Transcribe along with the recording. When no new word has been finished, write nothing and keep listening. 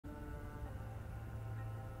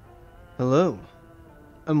Hello,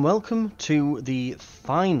 and welcome to the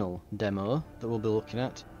final demo that we'll be looking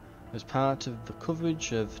at as part of the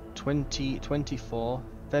coverage of 2024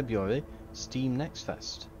 February Steam Next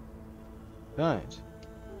Fest. Right,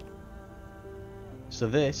 so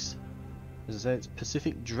this, as I said, it's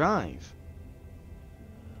Pacific Drive.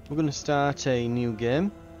 We're going to start a new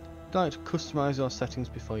game. I'd like to customise your settings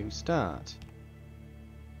before you start.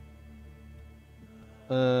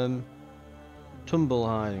 Tumble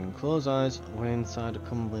hiding, close eyes when inside a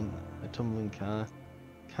tumbling car.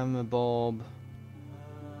 Camera bob.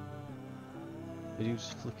 Reduce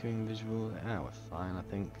flickering visual. Ah, we're fine, I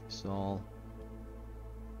think. It's all.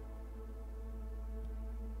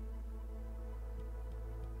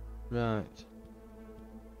 Right.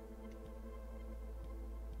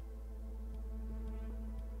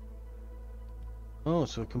 Oh,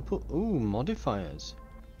 so we can put modifiers.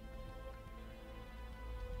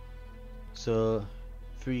 So,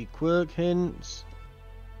 3 quirk hints,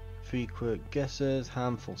 3 quirk guesses,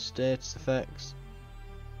 harmful status effects.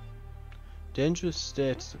 Dangerous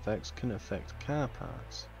status effects can affect car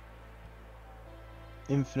parts.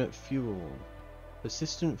 Infinite fuel,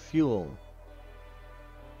 persistent fuel.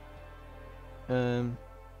 Top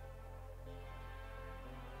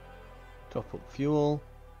up fuel.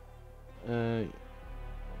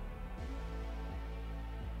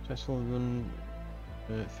 Successful run.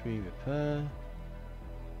 3 repair.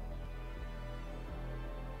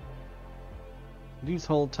 Reduce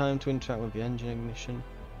hold time to interact with the engine ignition.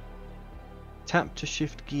 Tap to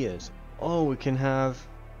shift gears. Oh, we can have.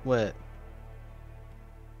 Wait.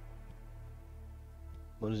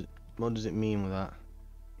 What does it mean with that?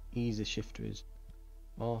 Easy shifter is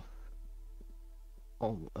off.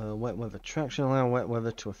 Wet weather traction. Allow wet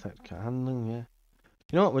weather to affect car handling. Yeah.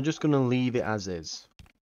 You know what? We're just gonna leave it as is.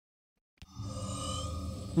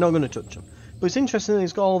 Not going to touch them. But it's interesting that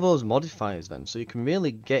it's got all those modifiers then, so you can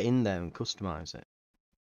really get in there and customize it.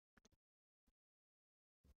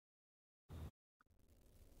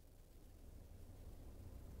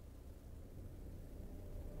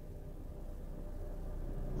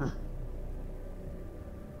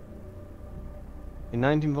 In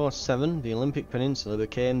 1947, the Olympic Peninsula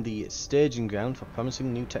became the staging ground for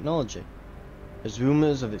promising new technology. As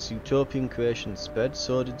rumours of its utopian creation spread,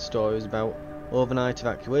 so did stories about overnight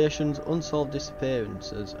evacuations, unsolved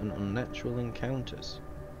disappearances, and unnatural encounters.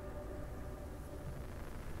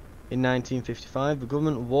 In 1955, the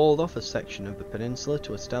government walled off a section of the peninsula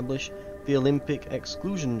to establish the Olympic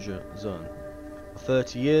Exclusion Zone. For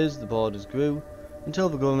 30 years, the borders grew, until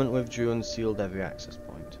the government withdrew and sealed every access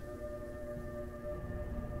point.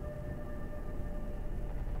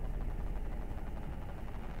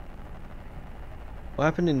 What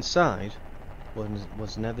happened inside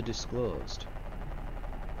was never disclosed.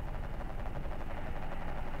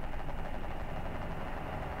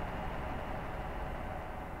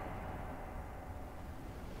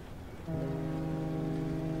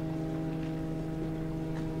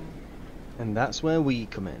 And that's where we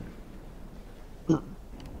come in.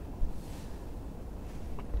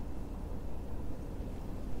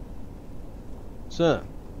 So,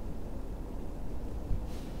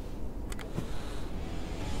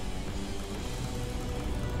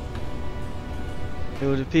 it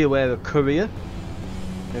would appear we're a courier.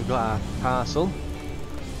 We've got our parcel.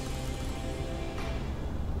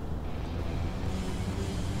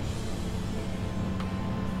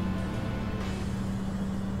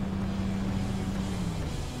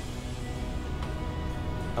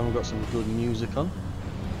 And we've got some good music on.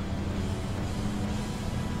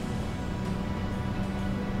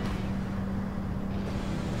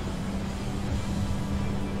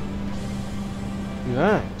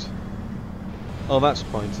 Right. Oh, that's the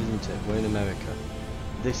point, isn't it? We're in America.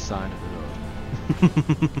 This side of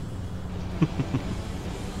the road.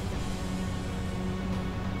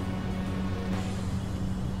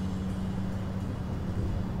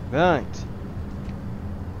 Right.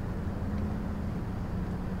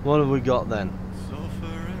 What have we got then?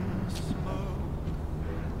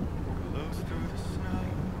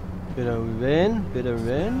 Bit of rain, bit of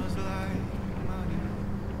rain.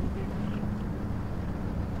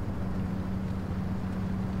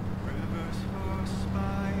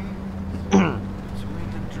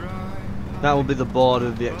 That will be the border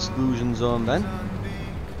of the exclusion zone then.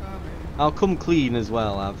 I'll come clean as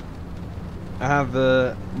well. I have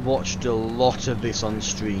watched a lot of this on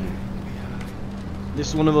stream. This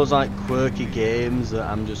is one of those like quirky games that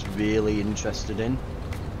I'm just really interested in.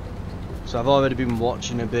 So I've already been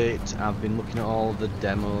watching a bit. I've been looking at all the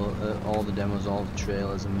demos, all the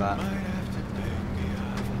trailers and that.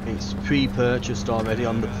 It's pre-purchased already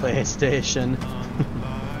on the PlayStation.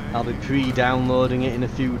 I'll be pre-downloading it in a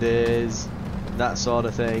few days, that sort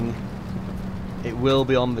of thing. It will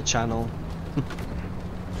be on the channel.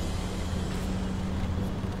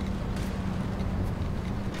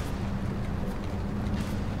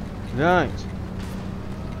 Right.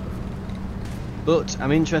 But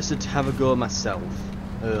I'm interested to have a go myself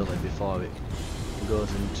early before it goes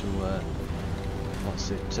into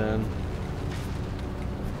what's it?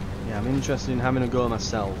 Yeah, I'm interested in having a go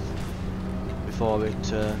myself before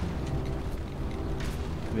it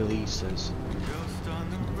releases. Just on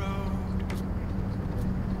the road,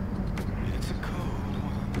 it's a cold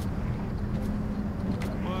one.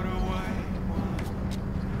 What a white one.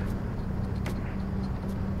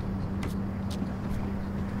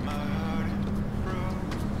 My heart is broke.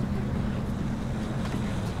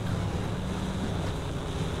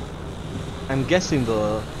 I'm guessing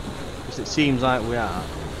though, because it seems like we are.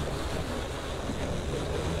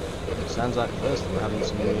 Sounds like first we're having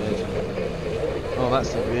some weird. Oh,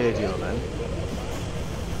 that's the radio then.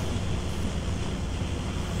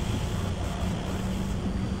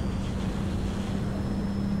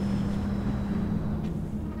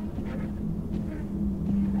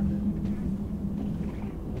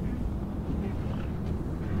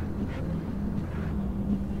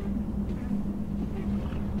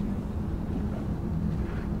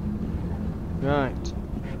 Right.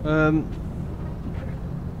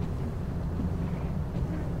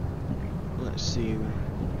 Let's see.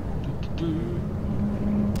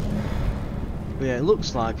 But yeah, it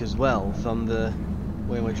looks like as well from the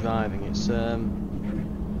way we're driving, it's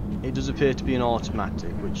it does appear to be an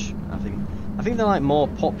automatic, which I think they're like more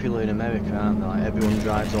popular in America, aren't they? Like everyone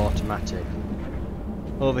drives automatic.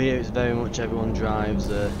 Over here, it's very much everyone drives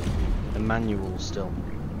a manual still.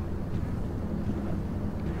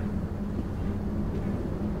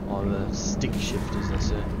 Or a stick shift, as they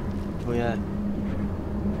say. But yeah,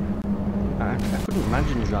 I couldn't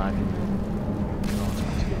imagine driving an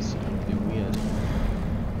automatic. It's a bit weird.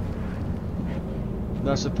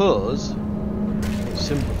 But I suppose it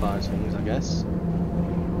simplifies things, I guess.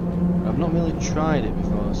 I've not really tried it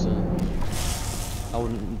before, so I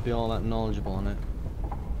wouldn't be all that knowledgeable on it.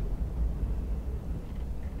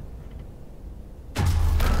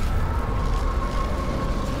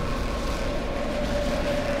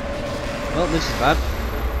 Well, this is bad.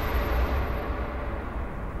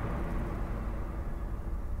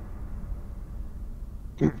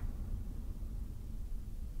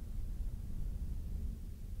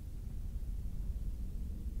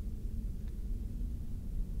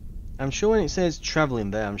 I'm sure when it says travelling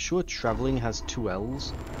there, I'm sure travelling has 2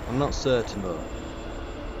 L's. I'm not certain though.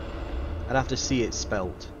 I'd have to see it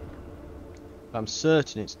spelt. But I'm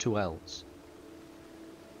certain it's 2 L's.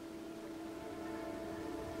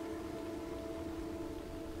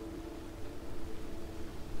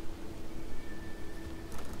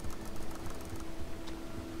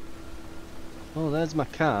 Oh, there's my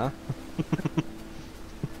car.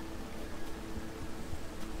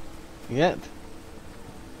 Yep.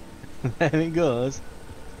 There it goes.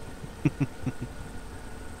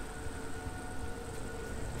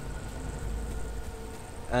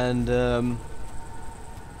 And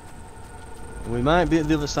we might be at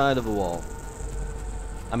the other side of a wall.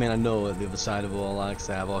 I mean, I know at the other side of a wall, like I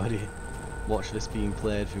say, I've already watched this being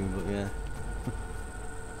played through, but yeah.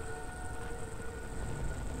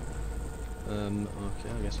 Okay,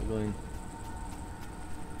 I guess we're going.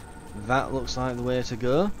 That looks like the way to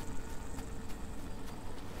go.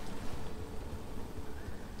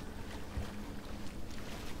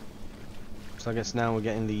 So I guess now we're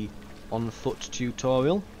getting the on-foot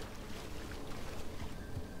tutorial.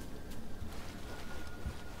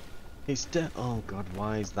 It's oh god,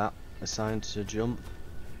 why is that assigned to jump?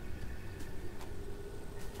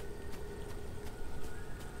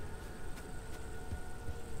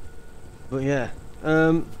 But yeah,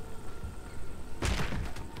 I'll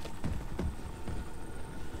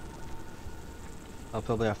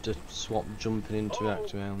probably have to swap jumping and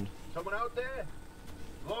interact around. Someone out there?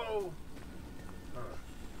 Hello?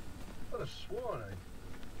 I'd have sworn I...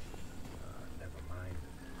 never mind.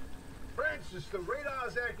 Francis, the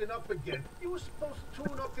radar's acting up again. You were supposed to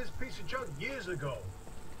tune up this piece of junk years ago.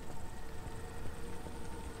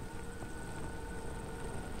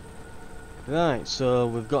 Right, so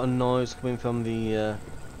we've got a noise coming from the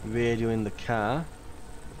radio in the car.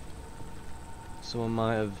 Someone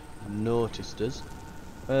might have noticed us.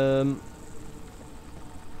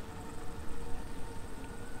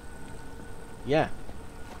 Yeah.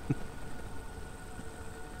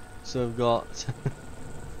 So we've got,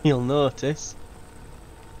 you'll notice,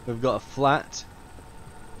 we've got a flat,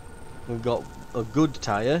 we've got a good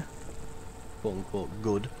tyre, quote unquote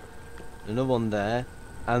good, Another one there.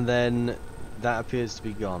 And then that appears to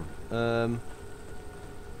be gone.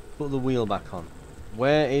 Put the wheel back on.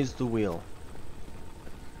 Where is the wheel?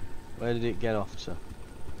 Where did it get off to?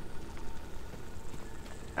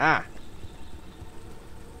 Ah!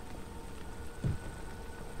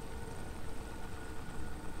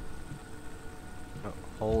 Oh,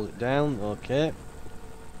 hold it down, okay.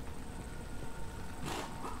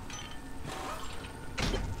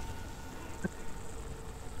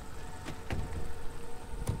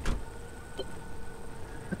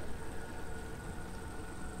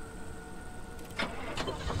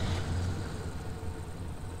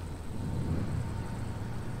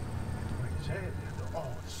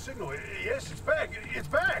 Signal. Yes, it's back. It's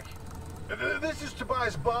back. This is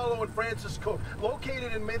Tobias Barlow and Francis Cook,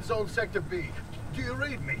 located in mid-zone sector B. Do you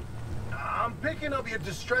read me? I'm picking up your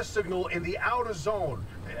distress signal in the outer zone.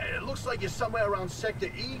 It looks like you're somewhere around sector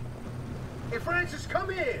E. Hey, Francis, come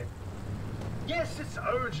here. Yes, it's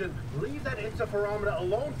urgent. Leave that interferometer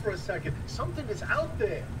alone for a second. Something is out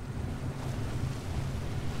there.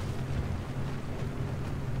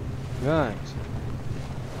 Right.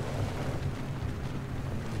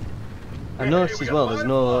 I noticed as well there's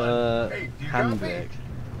no handbrake.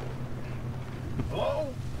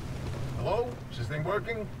 Hello? Hello? Is this thing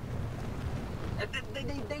working?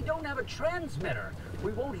 They don't have a transmitter.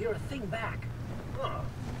 We won't hear a thing back. Huh.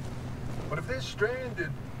 But if they're stranded,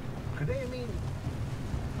 could they,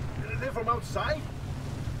 they're from outside?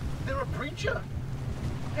 They're a preacher?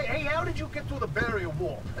 Hey, how did you get through the barrier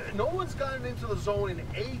wall? No one's gotten into the zone in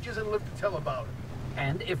ages and lived to tell about it.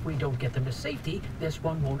 And if we don't get them to safety, this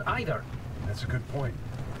one won't either. That's a good point.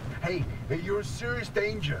 Hey, you're in serious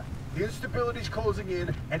danger. The instability's closing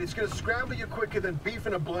in, and it's gonna scramble you quicker than beef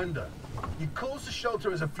in a blender. Your closest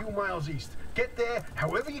shelter is a few miles east. Get there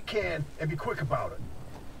however you can, and be quick about it.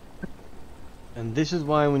 And this is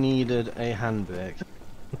why we needed a handbrake.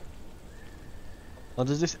 Or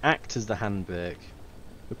does this act as the handbrake?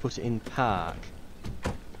 We put it in park.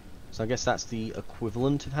 So I guess that's the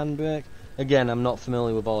equivalent of handbrake. Again, I'm not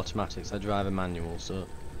familiar with automatics. I drive a manual, so...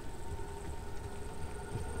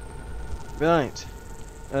 Right.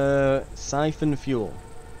 Siphon fuel.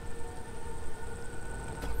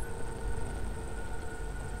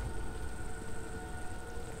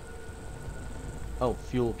 Oh,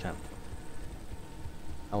 fuel can.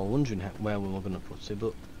 I was wondering where we were going to put it,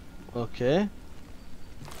 but... Okay.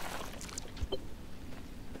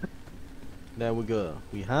 There we go.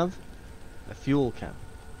 We have a fuel can.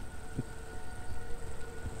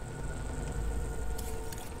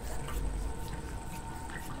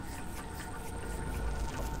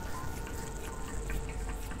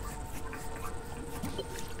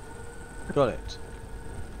 Got it.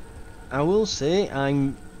 I will say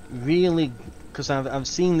I'm really, because I've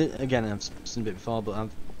seen it again. I've seen it before, but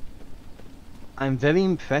I'm very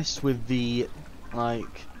impressed with the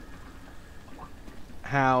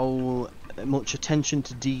how much attention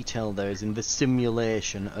to detail there is in the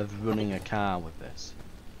simulation of running a car with this.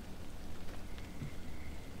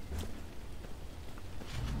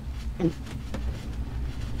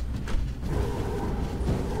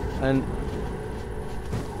 And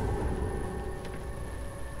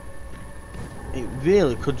it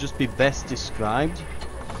really could just be best described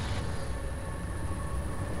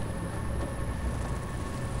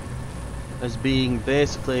as being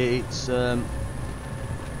basically it's what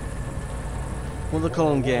do they call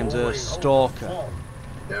them games? Stalker.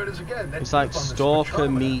 There it is again. It's like Stalker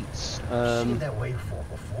meets Seen that wave before,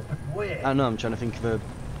 but where? I don't know, I'm trying to think of a,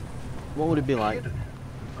 what would it be like?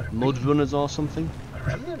 Mud Runners or something? A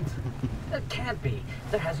remnant? That can't be.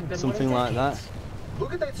 There hasn't been Something one in like decades. that.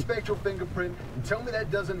 Look at that spectral fingerprint and tell me that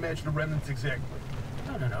doesn't match the remnants exactly.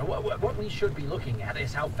 No. What we should be looking at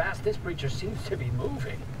is how fast this creature seems to be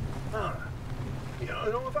moving. Huh. You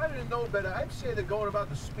know, if I didn't know better, I'd say they're going about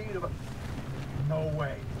the speed of a... No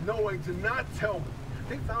way. No way. Do not tell me.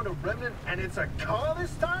 They found a remnant and it's a car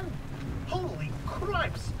this time? Holy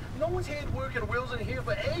cripes! No one's had working wheels in here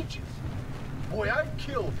for ages. Boy, I'd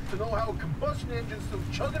kill to know how a combustion engine's still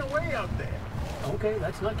chugging away out there. Okay,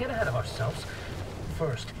 let's not get ahead of ourselves.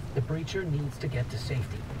 First, the breacher needs to get to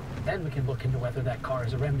safety. Then we can look into whether that car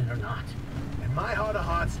is a remnant or not. In my heart of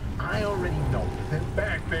hearts, I already know. They're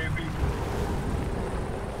back, baby.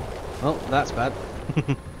 Oh, that's bad.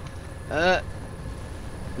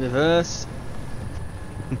 Reverse.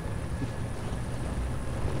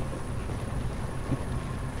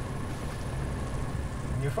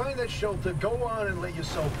 When you find that shelter, go on and let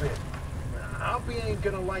yourself in. Alpi ain't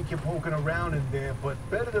gonna like you poking around in there, but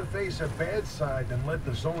better to face a bad side than let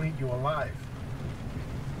the zone eat you alive.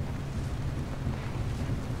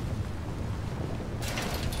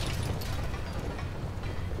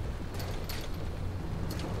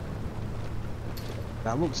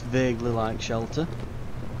 That looks vaguely like shelter.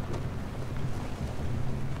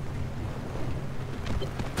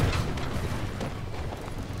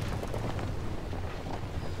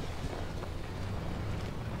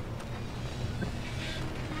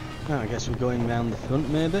 Oh, I guess we're going round the front,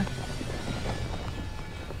 maybe?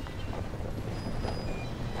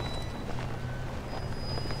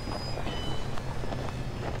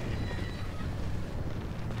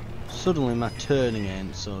 Suddenly my turning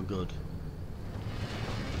ain't so good.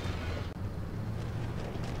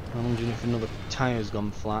 I'm wondering if another tire's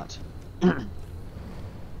gone flat.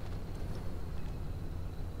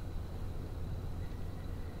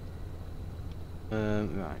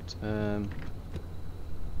 Right.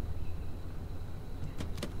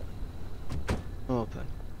 Open.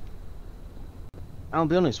 I'll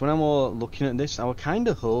be honest, when I was looking at this, I was kind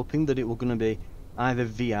of hoping that it were going to be either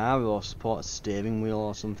VR or support a steering wheel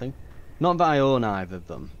or something. Not that I own either of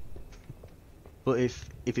them. But if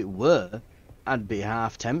it were, I'd be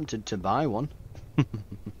half tempted to buy one.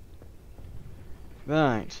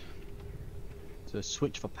 Right. So a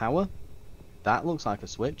switch for power. That looks like a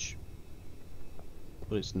switch.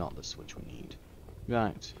 But it's not the switch we need.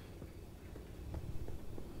 Right.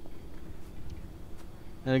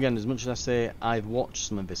 And again, as much as I say I've watched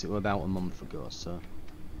some of this, it was about a month ago, so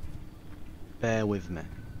bear with me.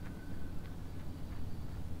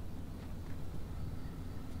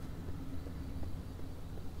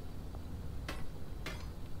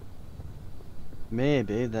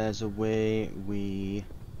 Maybe there's a way we...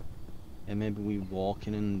 Yeah, maybe we walk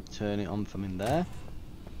in and turn it on from in there.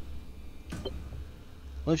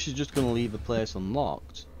 Well, if she's just going to leave the place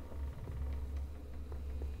unlocked.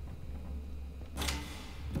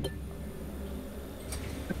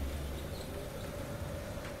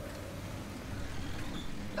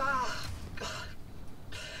 Ah, God.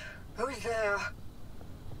 Who's there?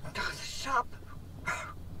 Oh, the shop.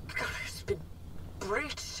 God, it's been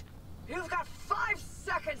breached. You've got 5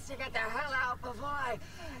 seconds to get the hell out before I...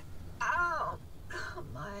 Ow!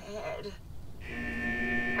 My head.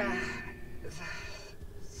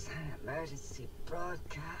 It's an emergency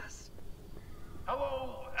broadcast.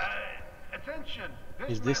 Hello, attention.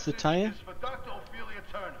 Is this the message tire? is for Dr. Ophelia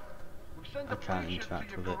Turner. We've sent I a can't patient interact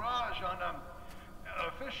to your with it. garage on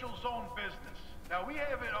official zone business. Now we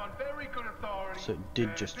have it on very good authority. So it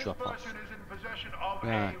did just drop off. This person is in possession of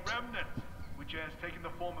Right. a remnant, which has taken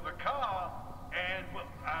the form of a car, and well,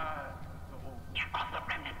 Get off the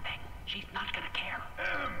remnant thing. She's not gonna care.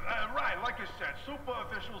 right, like I said, super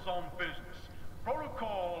official zone business.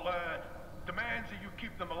 Protocol demands that you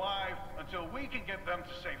keep them alive until we can get them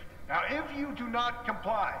to safety. Now, if you do not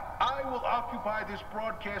comply, I will occupy this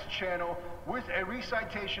broadcast channel with a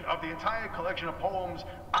recitation of the entire collection of poems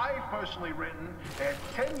I've personally written at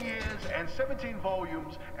 10 years and 17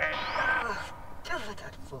 volumes and...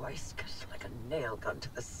 That voice goes like a nail gun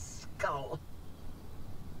to the skull.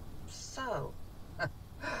 So,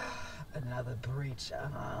 another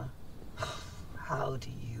breacher, huh? How do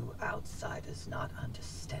you outsiders not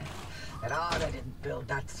understand that Arda didn't build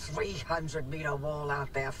that 300-meter wall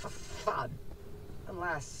out there for fun?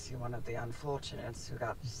 Unless you're one of the unfortunates who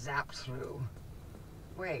got zapped through.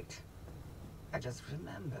 Wait, I just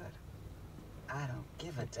remembered. I don't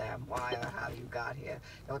give a damn why or how you got here.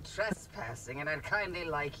 You're trespassing, and I'd kindly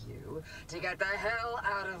like you to get the hell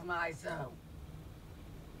out of my zone.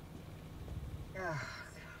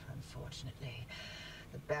 Unfortunately,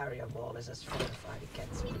 the barrier wall is as fortified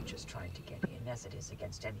against creatures trying to get in as it is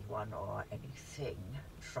against anyone or anything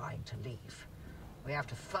trying to leave. We have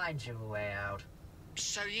to find you a way out.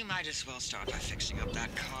 So you might as well start by fixing up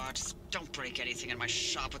that car. Just don't break anything in my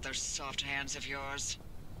shop with those soft hands of yours.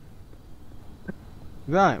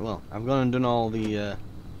 Right, well, I've gone and done all the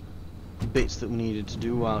bits that we needed to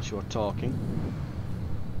do while she was talking.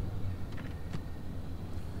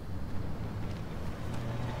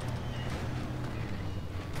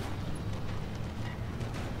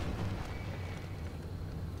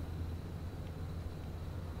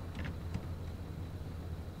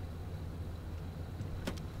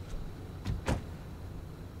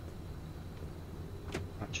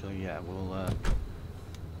 Actually, yeah, we'll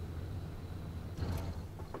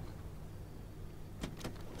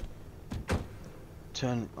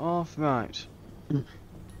turn it off, right.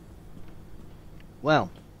 Well.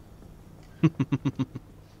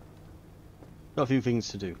 Got a few things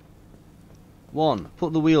to do. 1,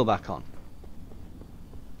 put the wheel back on.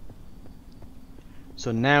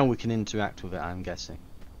 So now we can interact with it, I'm guessing.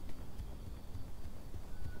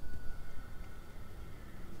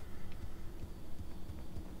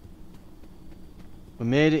 We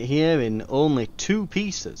made it here in only 2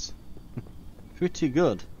 pieces. Pretty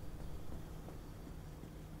good.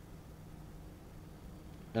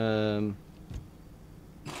 Go.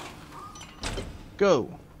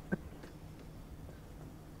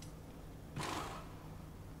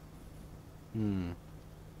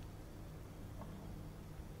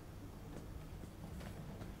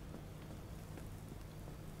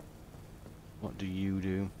 What do you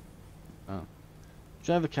do? Oh.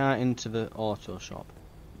 Drive a car into the auto shop.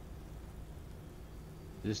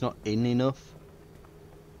 It's not in enough.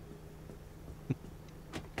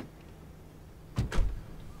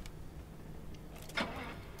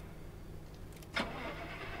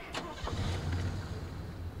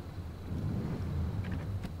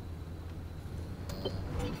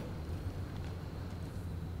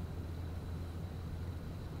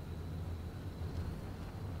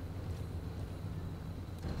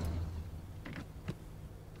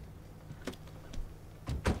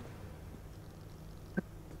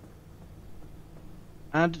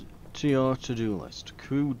 Add to your to-do list.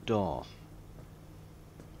 Crew door.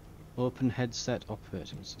 Open headset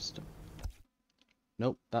operating system.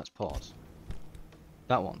 Nope, that's pause.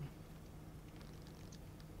 That one.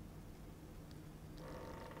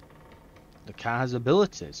 The car has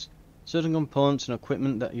abilities. Certain components and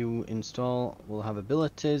equipment that you install will have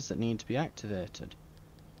abilities that need to be activated.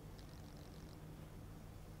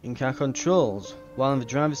 In-car controls. While in the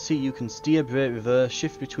driver's seat you can steer, brake, reverse,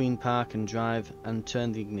 shift between park and drive, and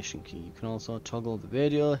turn the ignition key. You can also toggle the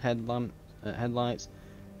radio, headlights,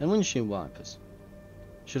 and windshield wipers.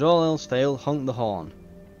 Should all else fail, honk the horn.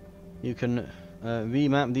 You can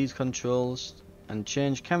remap these controls and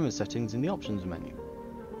change camera settings in the options menu.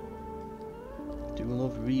 Do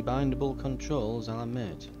love rebindable controls, I'll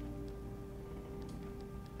admit.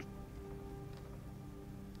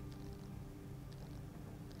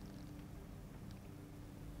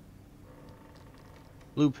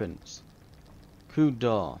 Blueprints. Crew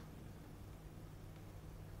door.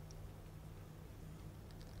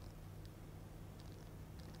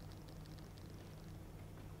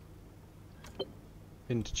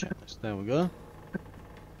 Into checklist. There we go.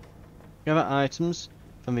 Gather items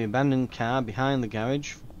from the abandoned car behind the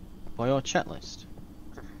garage for your checklist.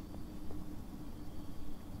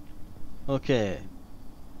 Okay.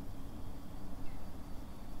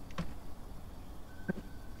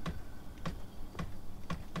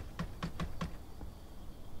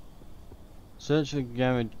 Search for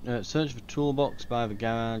garage. Search for toolbox by the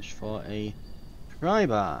garage for a pry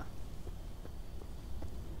bar.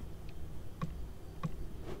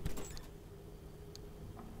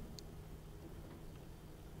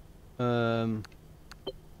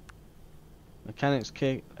 Mechanics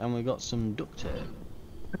kit, and we got some duct tape.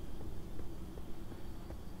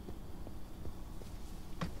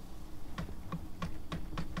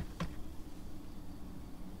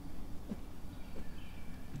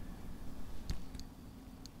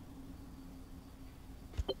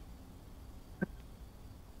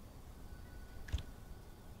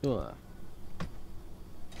 Sure.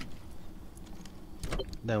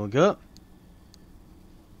 There we go.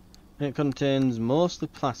 It contains mostly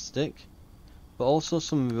plastic, but also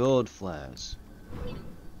some road flares.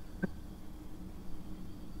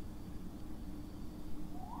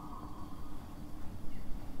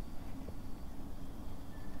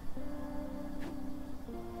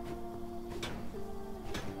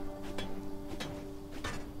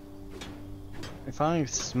 If I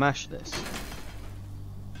smash this,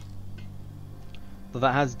 but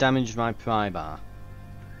that has damaged my pry bar.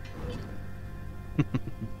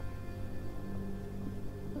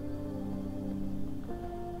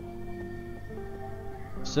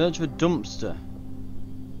 Search for dumpster.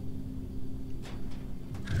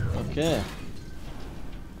 Okay.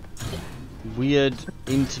 Weird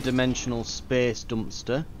interdimensional space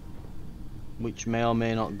dumpster, which may or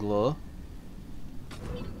may not glow.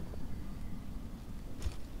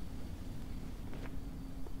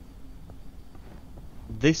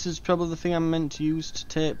 This is probably the thing I'm meant to use to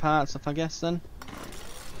take parts off, I guess, then?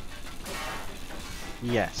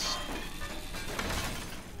 Yes.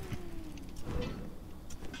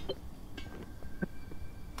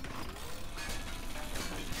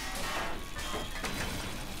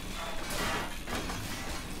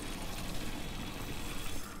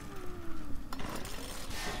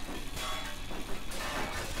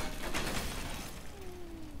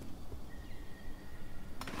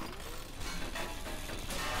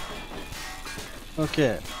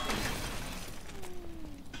 Okay.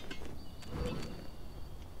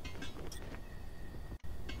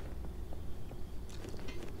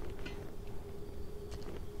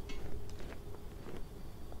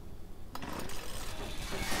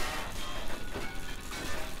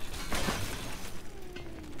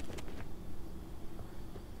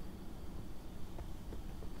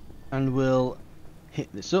 And we'll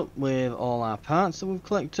hit this up with all our parts that we've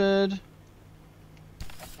collected.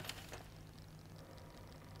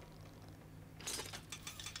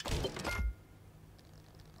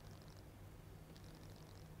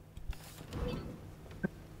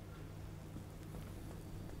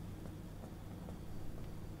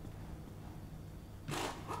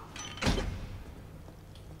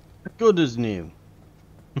 Good as new.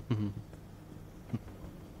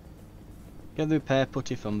 Get the repair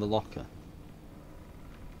putty from the locker.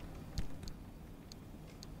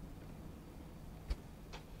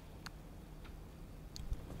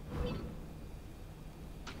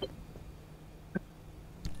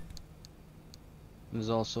 There's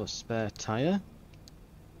also a spare tyre.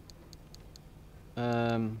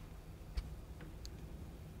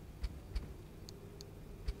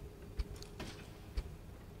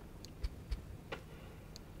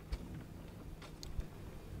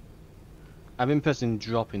 I've been pressing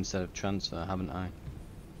drop instead of transfer, haven't I?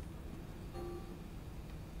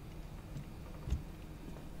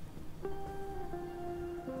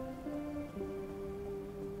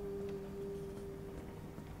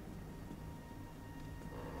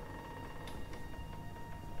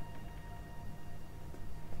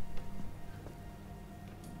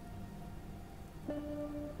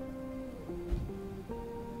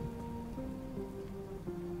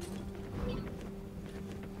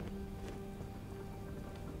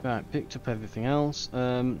 Right, picked up everything else.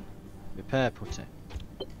 Repair putty.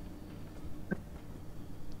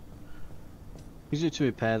 Use it to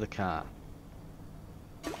repair the car.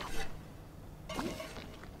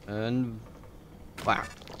 And wow.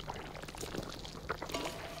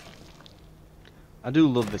 I do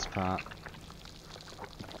love this part.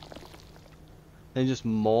 Then it just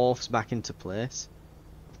morphs back into place.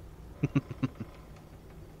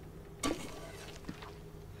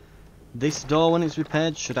 This door, when it's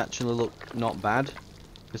repaired, should actually look not bad,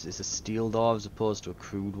 because it's a steel door as opposed to a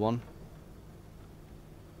crude one.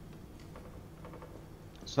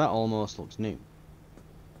 So that almost looks new.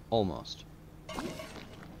 Almost.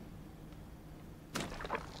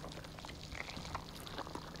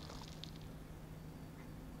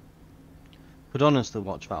 Could honestly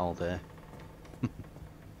watch that all day.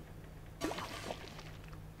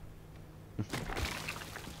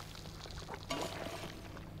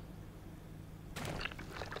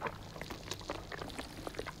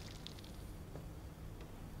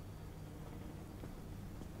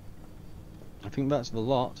 I think that's the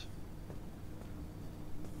lot.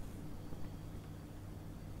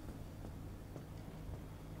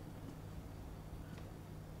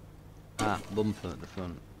 Ah, bumper at the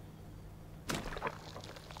front.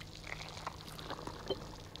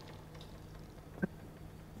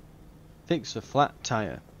 Fix a flat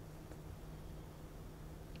tyre.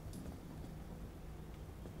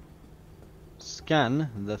 Scan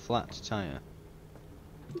the flat tyre.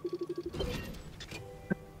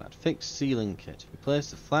 Fixed sealing kit.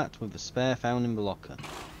 Replace the flat with the spare found in the locker.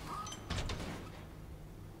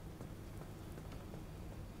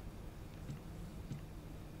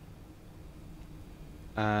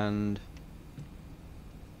 And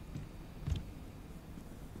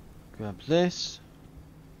grab this.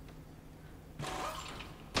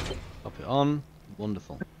 Pop it on.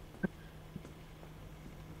 Wonderful.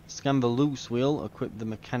 Scan the loose wheel. Equip the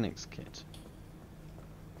mechanics kit.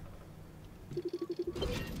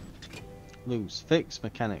 Loose. Fix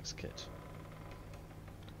mechanics kit.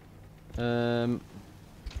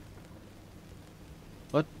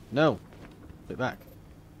 What? No. Put it back.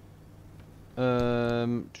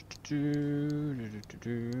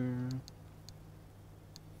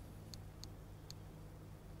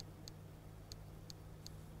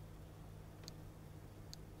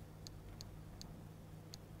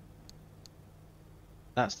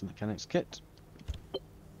 That's the mechanics kit.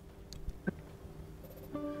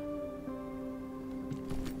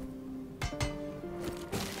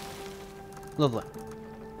 Lovely.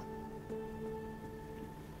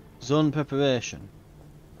 Zone preparation.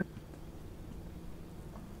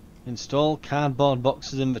 Install cardboard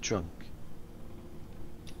boxes in the trunk.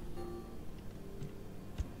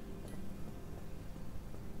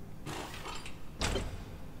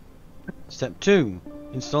 Step 2.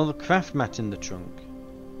 Install the craft mat in the trunk.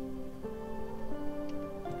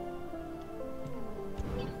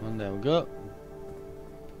 And there we go.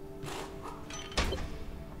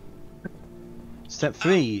 Step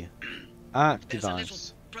 3. Arc There's a little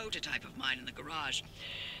device. prototype of mine in the garage.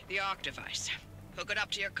 The arc device. Hook it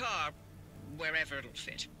up to your car, wherever it'll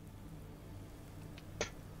fit.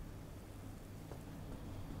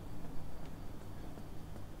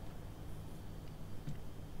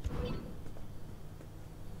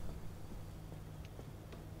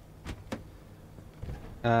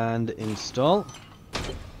 And install.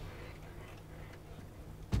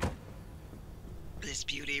 This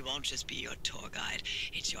beauty won't just be your tour guide.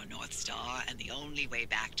 It's your North Star and the only way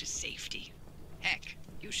back to safety. Heck,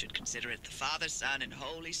 you should consider it the Father, Son, and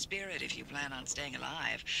Holy Spirit if you plan on staying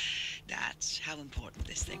alive. That's how important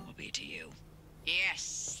this thing will be to you.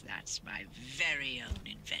 Yes, that's my very own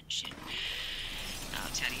invention. I'll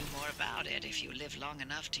tell you more about it if you live long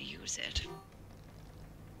enough to use it.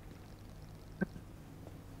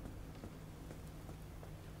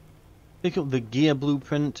 Pick up the gear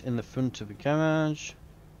blueprint in the front of the garage.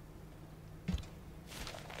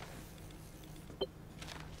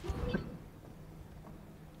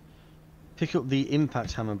 Pick up the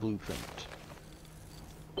impact hammer blueprint.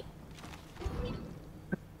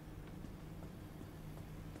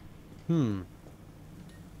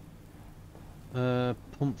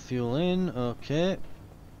 Pump fuel in, okay.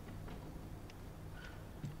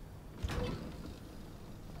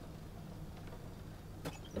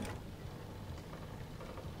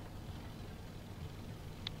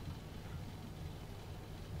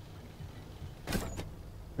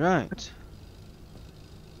 Right.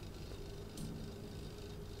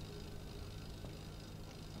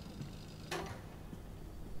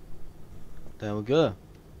 There we go.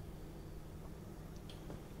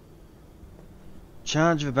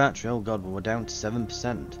 Charge of the battery. Oh god, well, we're down to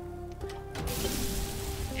 7%.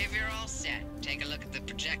 If you're all set, take a look at the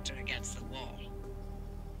projector against the wall.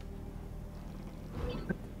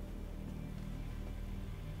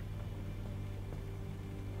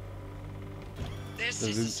 This The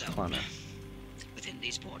is the route zone. planner. Within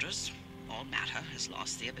these borders, all matter has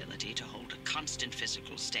lost the ability to hold a constant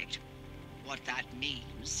physical state. What that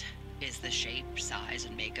means is the shape, size,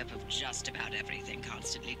 and makeup of just about everything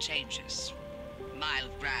constantly changes. A mile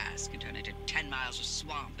of grass can turn into 10 miles of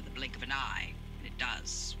swamp in the blink of an eye, and it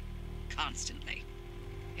does. Constantly.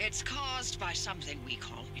 It's caused by something we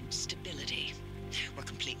call instability. We're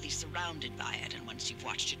completely surrounded by it, and once you've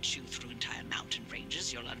watched it chew through entire mountain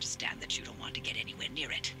ranges, you'll understand that you don't want to get anywhere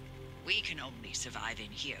near it. We can only survive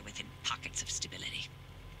in here within pockets of stability.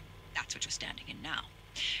 That's what you're standing in now.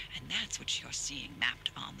 And that's what you're seeing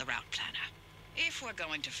mapped on the route planner. If we're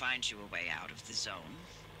going to find you a way out of the zone,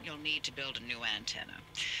 you'll need to build a new antenna.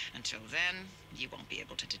 Until then, you won't be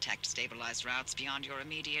able to detect stabilized routes beyond your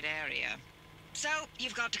immediate area. So,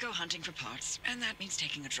 you've got to go hunting for parts, and that means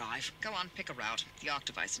taking a drive. Go on, pick a route. The ARC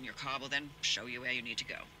device in your car will then show you where you need to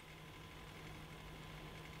go.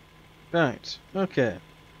 Right, okay.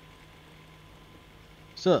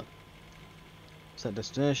 So, set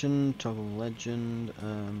destination, toggle legend,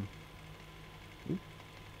 ooh.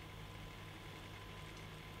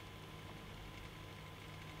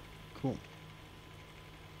 Cool.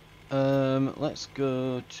 Let's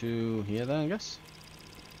go to here then, I guess.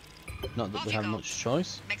 Not that Off we you have go. much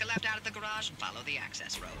choice. Make a left out of the garage and follow the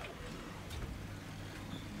access road.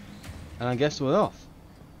 And I guess we're off.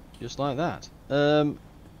 Just like that.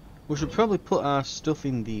 We should probably put our stuff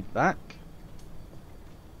in the back.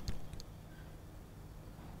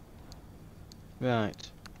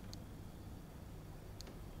 Right.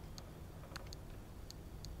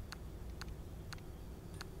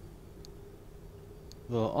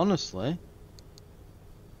 Though honestly,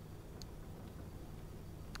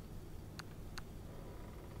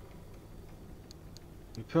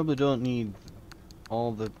 we probably don't need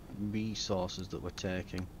all the resources that we're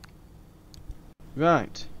taking.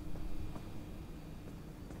 Right.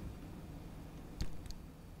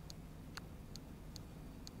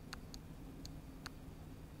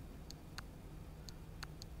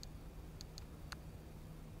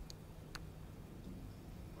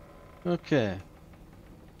 Okay.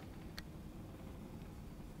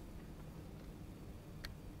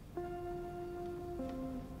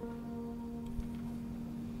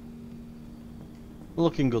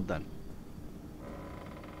 Looking good then.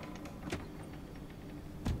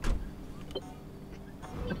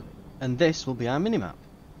 And this will be our minimap.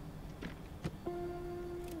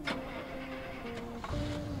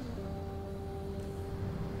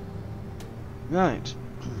 Right.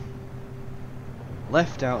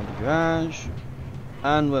 Left out of the garage,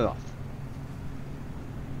 and we're off.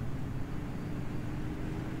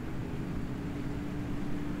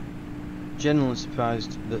 Genuinely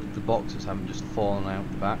surprised that the boxes haven't just fallen out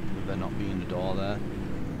the back, with there not being a door there.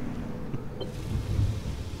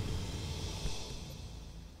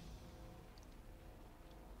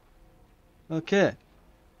 Okay.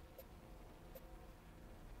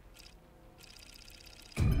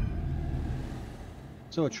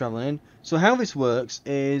 So we're travelling in. So how this works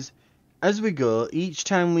is, as we go, each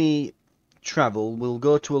time we travel, we'll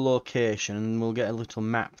go to a location and we'll get a little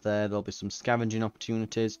map there. There'll be some scavenging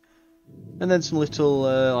opportunities, and then some little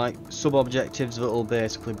like sub-objectives that'll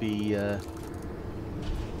basically be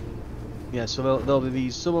yeah. So there'll be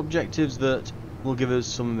these sub-objectives that will give us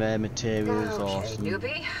some materials or Okay, some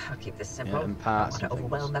newbie. I'll keep this simple. and I parts want and to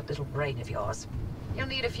overwhelm things. that little brain of yours. You'll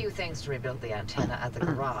need a few things to rebuild the antenna at the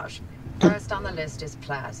garage. First on the list is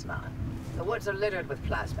plasma. The woods are littered with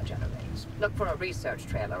plasma generators. Look for a research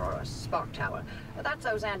trailer or a spark tower. That's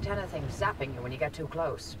those antenna things zapping you when you get too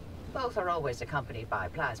close. Both are always accompanied by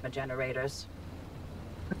plasma generators.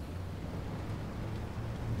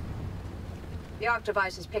 The Arc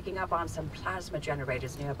device is picking up on some plasma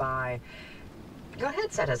generators nearby. Your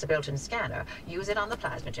headset has a built-in scanner. Use it on the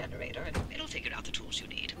plasma generator and It'll figure out the tools you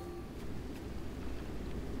need.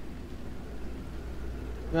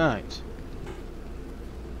 Right.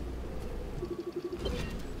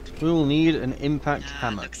 We will need an impact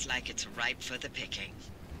hammer. Looks like it's ripe for the picking.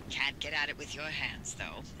 Can't get at it with your hands,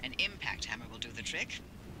 though. An impact hammer will do the trick.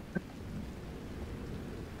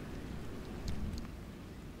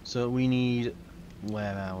 So we need,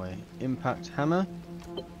 where are we? Impact hammer.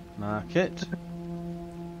 Mark it.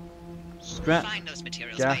 Scrap, Find those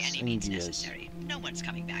materials by gas, any and means gears. necessary. No one's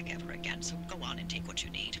coming back ever again, so go on and take what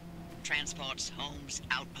you need. Transports, homes,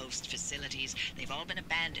 outposts, facilities, they've all been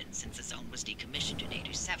abandoned since the zone was decommissioned in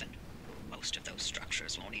 '87. Most of those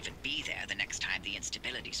structures won't even be there the next time the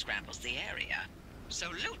instability scrambles the area. So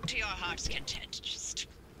loot to your heart's content. Just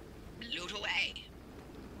loot away.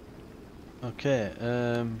 Okay,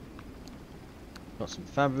 got some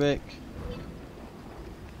fabric.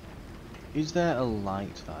 Is there a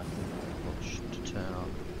light that I can push to turn on?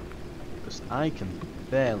 Because I can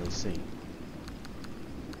barely see.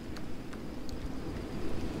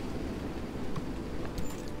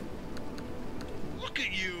 Look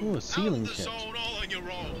at you. Ooh, a ceiling out of the kit. zone all on your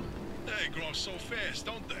own. They grow so fast,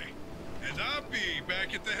 don't they? And I'll be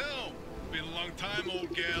back at the helm. Been a long time,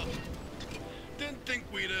 old gal. Didn't think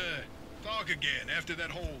we'd talk again after that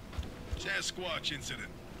whole Sasquatch incident.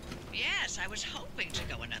 Yes, I was hoping to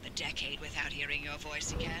go another decade without hearing your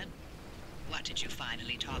voice again. What, did you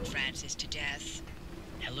finally talk Francis to death?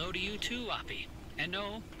 Hello to you too, Oppie. And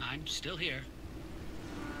no, I'm still here.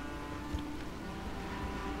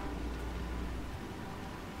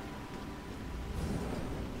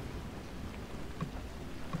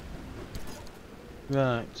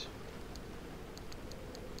 Right.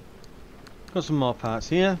 Got some more parts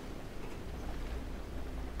here.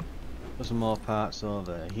 Got some more parts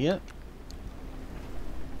over here.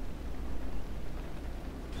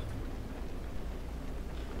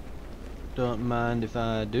 Don't mind if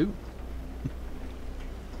I do.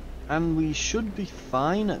 And we should be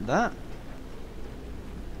fine at that.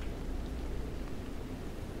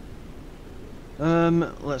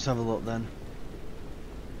 Let's have a look then.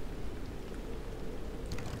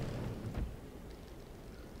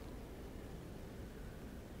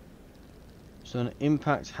 So an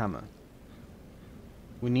impact hammer.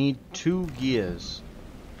 We need 2 gears.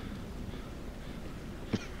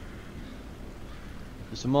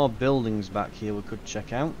 There's some more buildings back here we could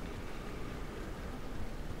check out.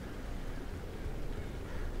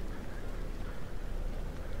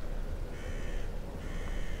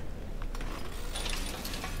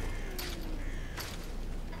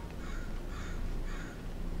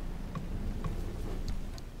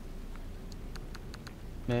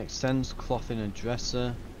 Makes sense, cloth in a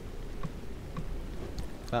dresser.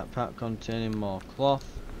 Backpack containing more cloth.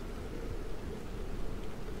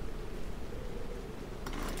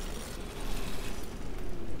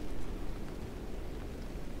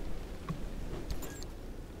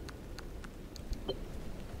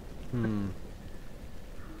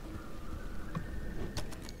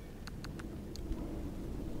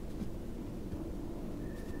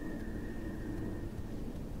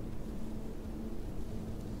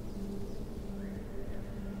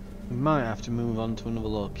 We might have to move on to another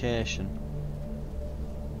location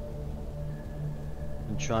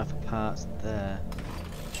and try for parts there.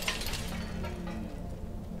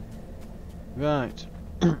 Right.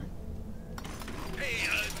 Hey,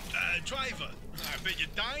 driver. I bet you're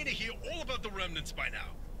dying to hear all about the remnants by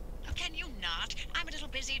now. Oh, can you not? I'm a little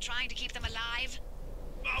busy trying to keep them alive.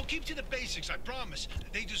 I'll keep to the basics, I promise.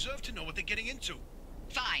 They deserve to know what they're getting into.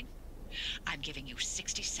 Fine. I'm giving you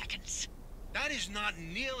 60 seconds. That is not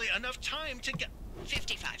nearly enough time to get...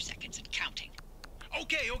 55 seconds and counting.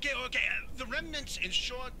 Okay. The remnants, in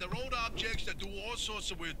short, they're old objects that do all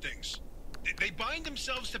sorts of weird things. They bind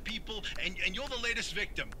themselves to people, and you're the latest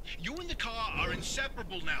victim. You and the car are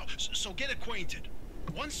inseparable now, so get acquainted.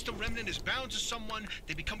 Once the remnant is bound to someone,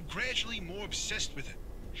 they become gradually more obsessed with it.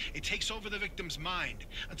 It takes over the victim's mind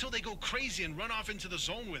until they go crazy and run off into the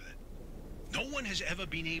zone with it. No one has ever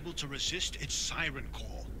been able to resist its siren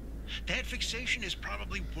call. That fixation is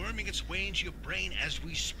probably worming its way into your brain as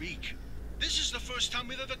we speak. This is the first time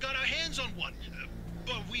we've ever got our hands on one.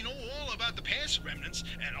 But we know all about the past remnants,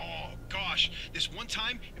 and oh gosh, this one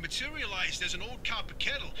time it materialized as an old copper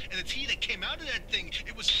kettle, and the tea that came out of that thing,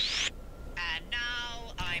 it was... And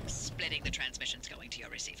now I'm splitting the transmissions going to your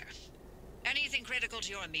receiver. Anything critical to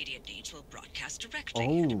your immediate needs will broadcast directly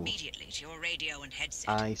and immediately to your radio and headset.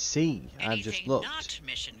 I see. I just Anything looked. not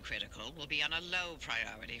mission critical will be on a low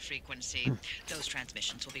priority frequency. Those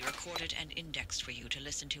transmissions will be recorded and indexed for you to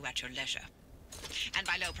listen to at your leisure. And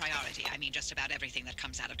by low priority, I mean just about everything that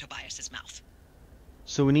comes out of Tobias's mouth.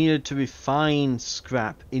 So we needed to refine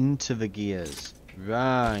scrap into the gears.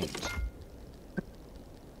 Right.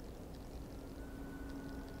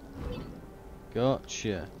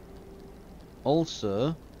 Gotcha.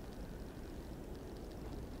 Also,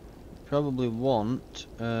 probably want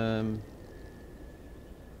I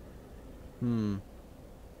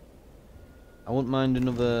wouldn't mind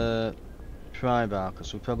another pry bar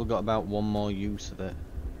because we've probably got about one more use of it.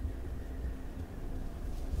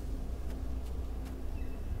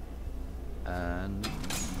 And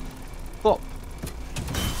pop.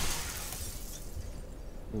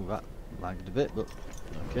 Ooh, that lagged a bit, but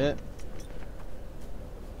okay.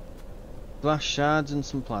 Glass shards and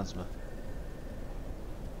some plasma.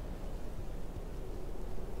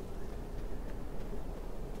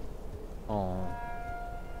 Oh.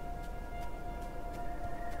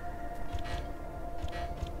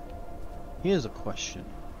 Here's a question.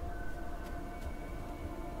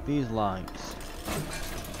 These lights.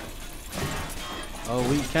 Oh,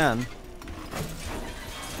 we can.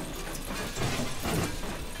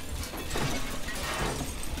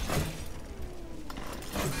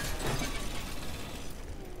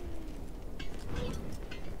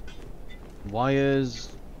 Wires,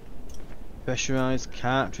 pressurized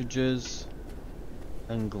cartridges,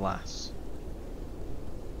 and glass.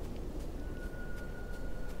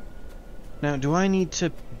 Now, do I need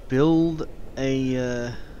to build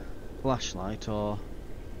a flashlight, or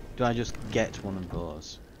do I just get one of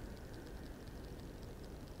those?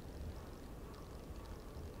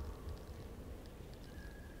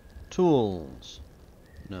 Tools.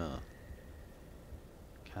 No.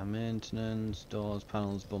 Car maintenance, doors,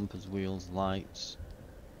 panels, bumpers, wheels, lights.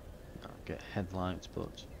 I'll get headlights,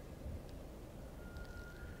 but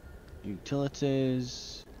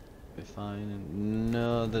utilities, refining.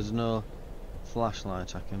 No, there's no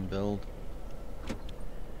flashlight I can build.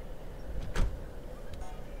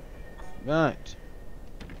 Right.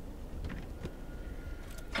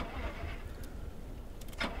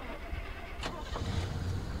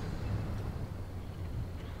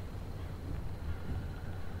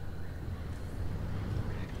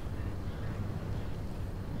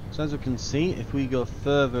 So as we can see, if we go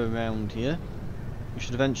further around here, we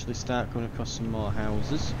should eventually start coming across some more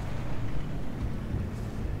houses.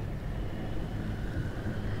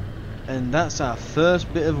 And that's our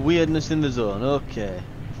first bit of weirdness in the zone, okay.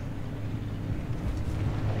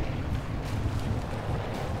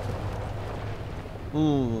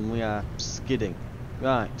 Ooh, and we are skidding.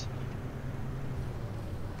 Right.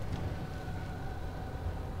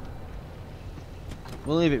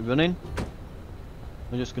 We'll leave it running.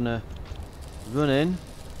 We're just gonna run in.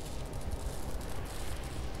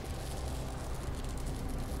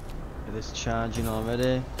 Get this charging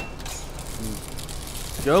already.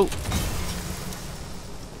 Go!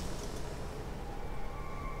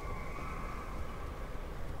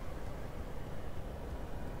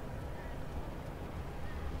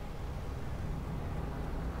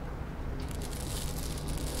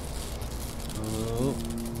 Oh.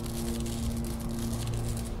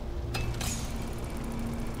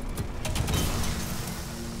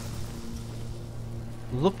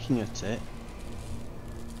 Looking at it,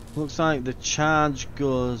 looks like the charge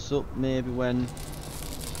goes up maybe when,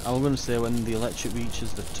 I was going to say when the electric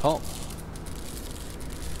reaches the top,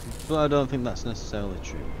 but I don't think that's necessarily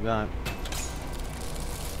true. Right.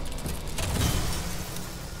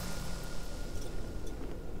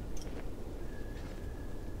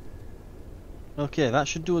 Okay, that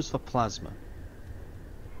should do us for plasma.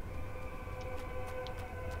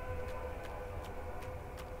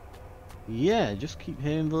 Yeah, just keep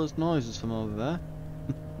hearing those noises from over there.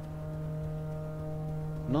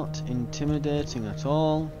 Not intimidating at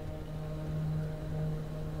all.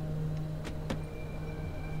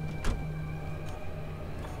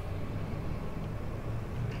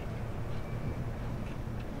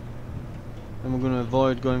 And we're going to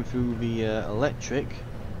avoid going through the electric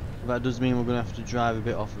That does mean we're going to have to drive a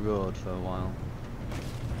bit off the road for a while.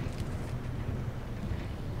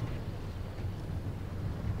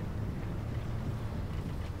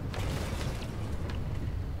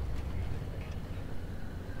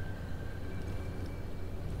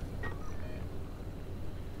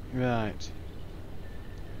 Right.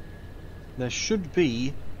 There should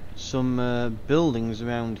be some buildings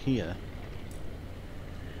around here.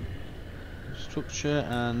 Structure,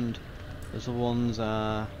 and the other ones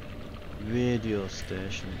are radio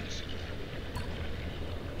stations.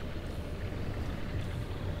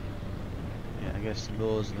 Yeah, I guess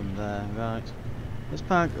those are them there. Right. Let's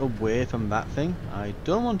park away from that thing. I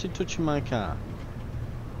don't want it touching my car.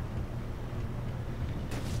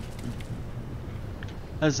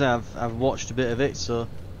 As I've watched a bit of it, so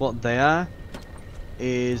what they are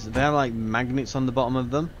is they have like magnets on the bottom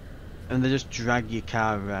of them, and they just drag your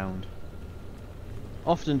car around,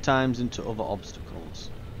 oftentimes into other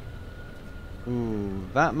obstacles. Ooh,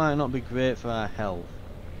 that might not be great for our health.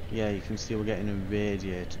 Yeah, you can see we're getting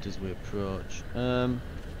irradiated as we approach.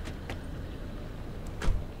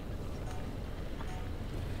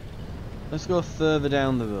 Let's go further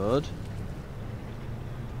down the road.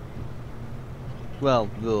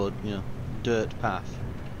 Well, road, you know, dirt path.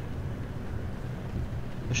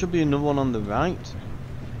 There should be another one on the right.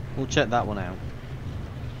 We'll check that one out.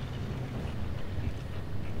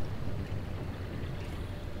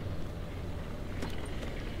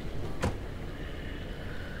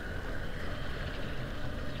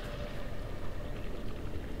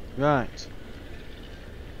 Right.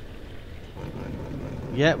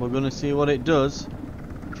 Yeah, we're gonna see what it does.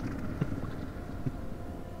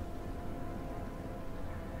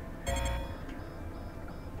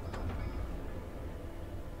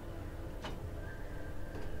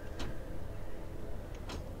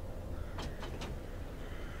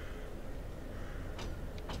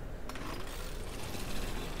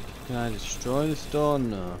 Can I destroy the store?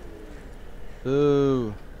 No.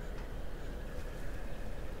 Ooh.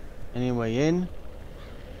 Any way in?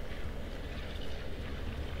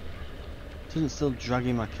 It isn't still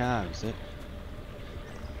dragging my car, is it?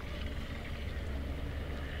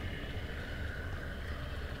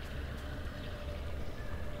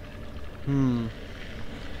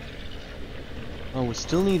 Oh, we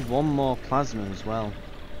still need one more plasma as well.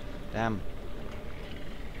 Damn.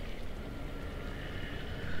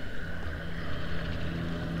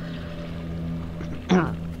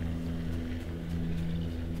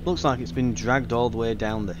 Looks like it's been dragged all the way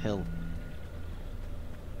down the hill.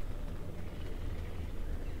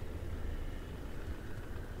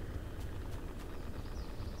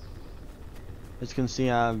 As you can see,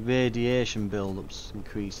 our radiation build-up's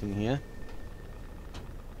increasing here.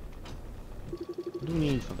 What do we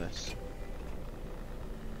need for this?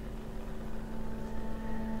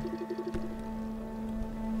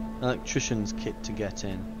 Electrician's kit to get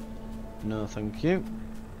in. No, thank you.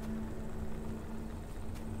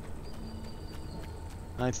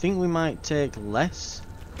 I think we might take less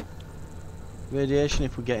radiation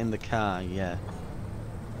if we get in the car, yeah.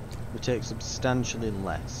 We take substantially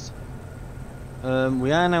less.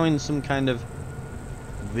 We are now in some kind of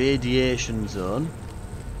radiation zone.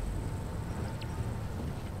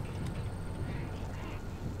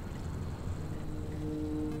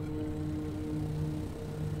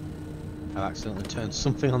 I've accidentally turned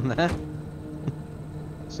something on there.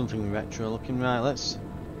 Something retro looking. Right, let's...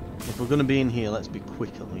 If we're going to be in here, let's be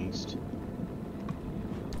quick at least.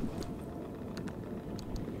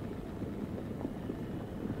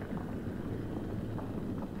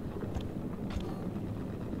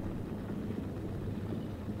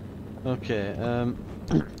 Okay, and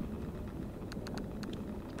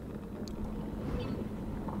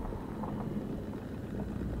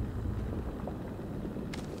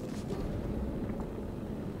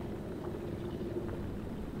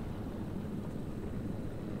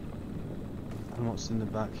what's in the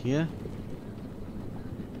back here?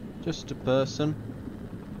 Just a person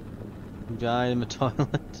who died in the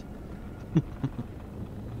toilet.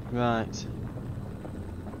 Right.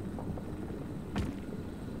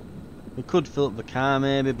 We could fill up the car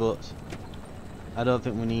maybe, but I don't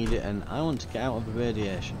think we need it, and I want to get out of the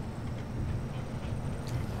radiation.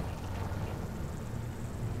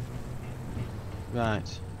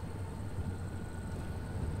 Right.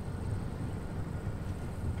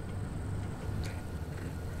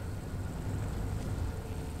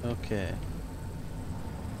 Okay.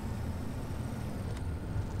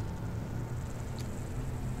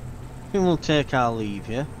 I think we'll take our leave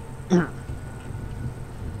here.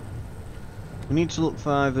 We need to look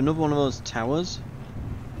for either another one of those towers.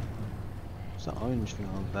 What's that orange thing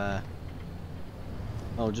over there?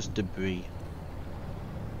 Oh, just debris.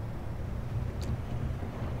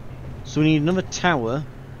 So we need another tower.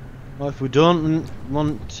 Well, if we don't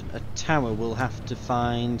want a tower, we'll have to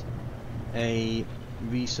find a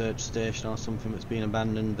research station or something that's been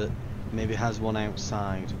abandoned that maybe has one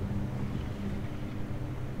outside.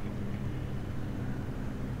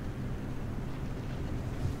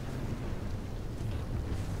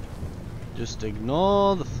 Just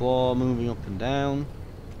ignore the floor moving up and down.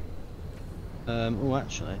 Oh,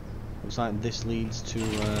 actually, looks like this leads to.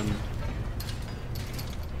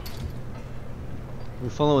 We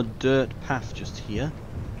follow a dirt path just here.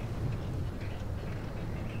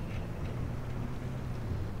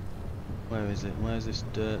 Where is it? Where's this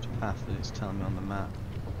dirt path that it's telling me on the map?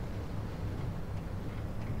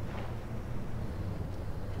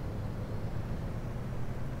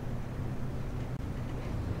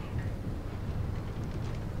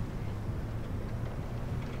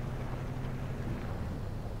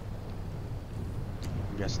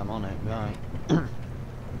 Guess I'm on it, right.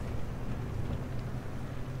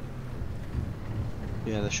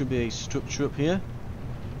 Yeah, there should be a structure up here.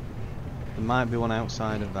 There might be one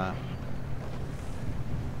outside of that.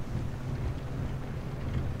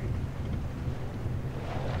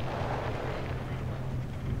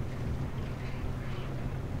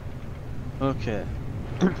 Okay.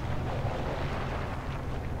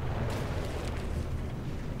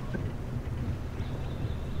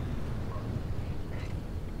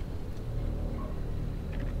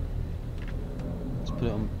 Let's put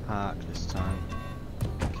it on park this time.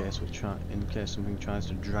 In case something tries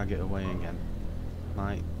to drag it away again.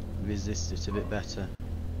 Might resist it a bit better.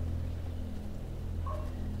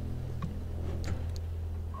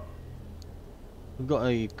 We've got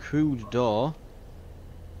a crude door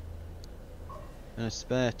and a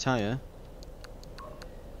spare tyre.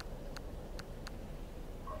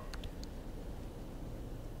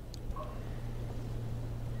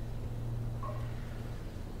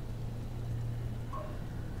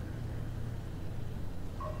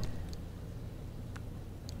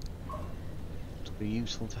 It'll be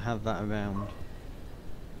useful to have that around.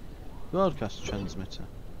 Broadcast transmitter.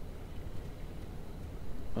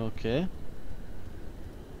 Okay.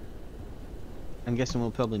 I'm guessing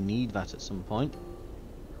we'll probably need that at some point.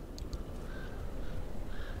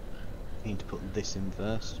 Need to put this in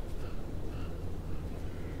first.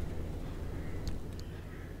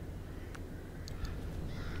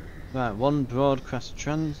 Right, one broadcast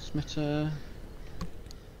transmitter.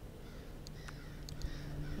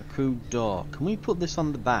 A crude door. Can we put this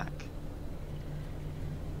on the back?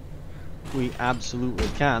 We absolutely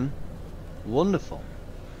can. Wonderful.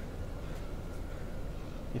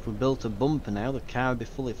 If we built a bumper now, the car would be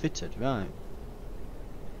fully fitted, right.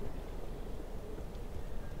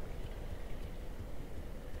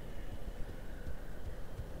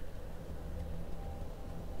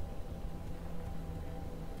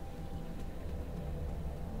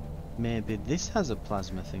 Maybe this has a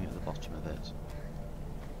plasma thing at the bottom of it.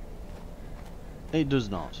 It does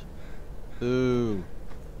not. Ooh.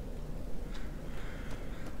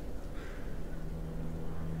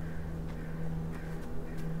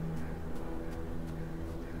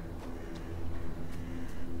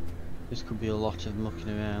 This could be a lot of mucking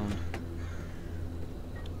around.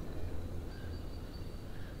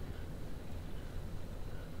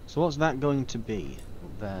 So what's that going to be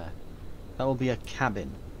up there? That will be a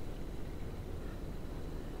cabin.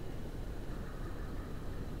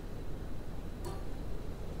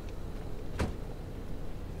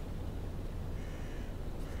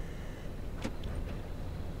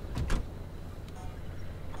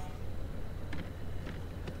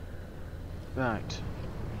 Right.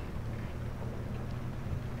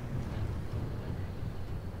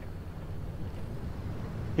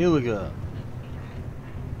 Here we go.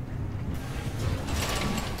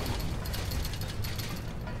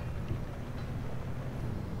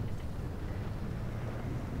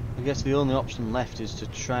 I guess the only option left is to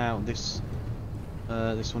try out this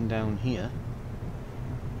this one down here.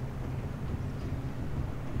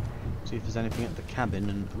 See if there's anything at the cabin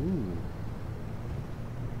and ooh.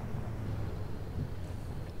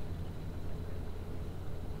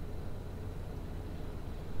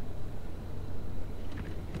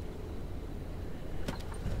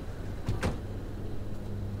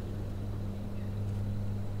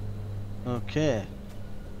 Okay.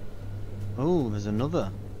 Oh, there's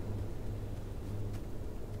another.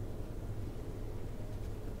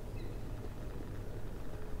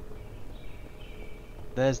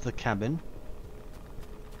 There's the cabin.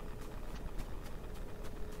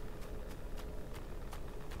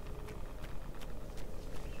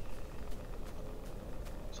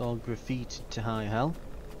 It's all graffitied to high hell.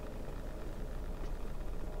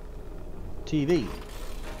 TV.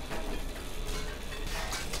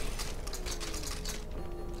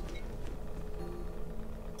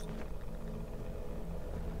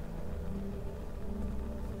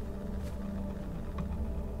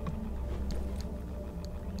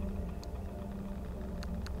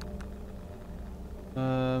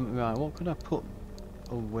 Right, what could I put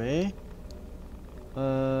away? You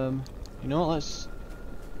know what,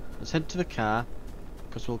 let's head to the car,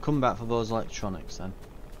 because we'll come back for those electronics then.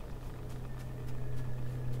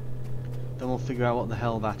 Then we'll figure out what the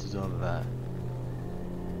hell that is over there.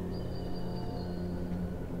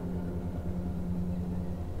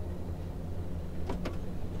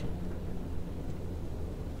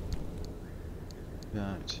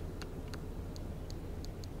 Right.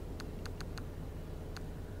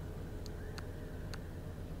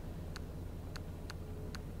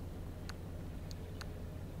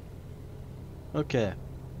 Okay.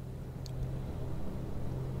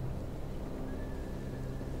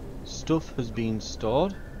 Stuff has been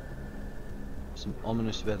stored. Some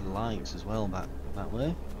ominous red lights as well back that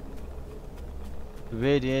way. The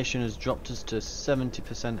radiation has dropped us to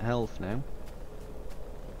 70% health now.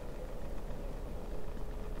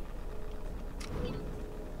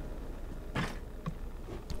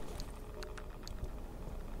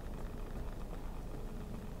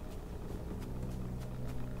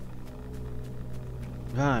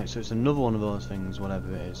 Right, so it's another one of those things,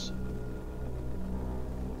 whatever it is.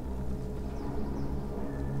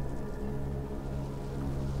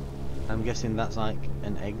 I'm guessing that's like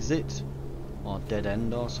an exit or dead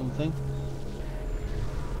end or something.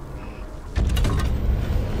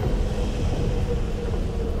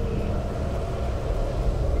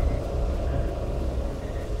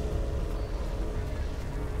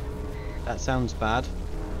 That sounds bad.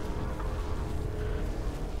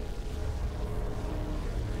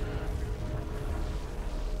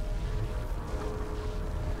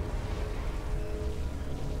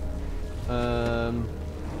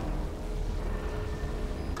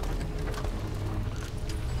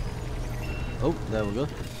 Oh, there we go.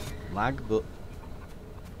 Lag, but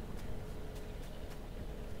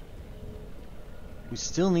we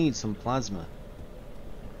still need some plasma.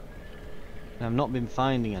 And I've not been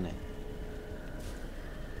finding any.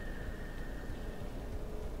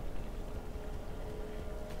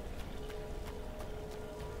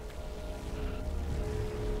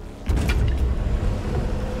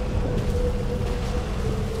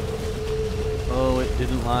 Oh, it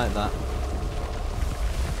didn't like that.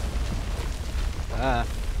 Ah.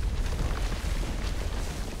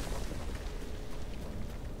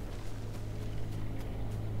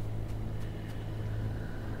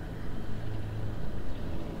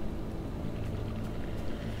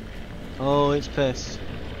 Oh, it's pissed.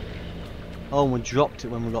 Oh, and we dropped it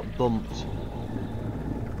when we got bumped.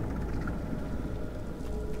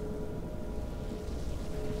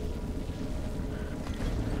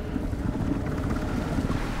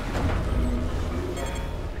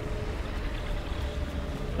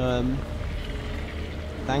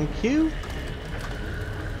 Thank you.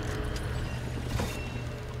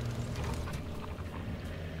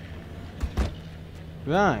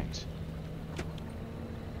 Right.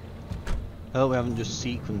 Oh, we haven't just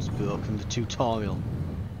sequence broken the tutorial.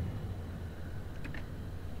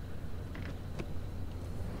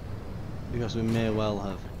 Because we may well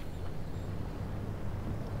have.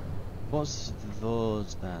 What's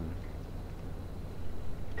those then?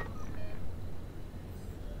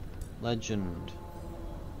 Legend.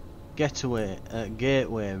 Gateway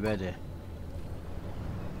ready.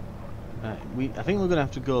 Right, I think we're gonna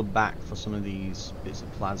have to go back for some of these bits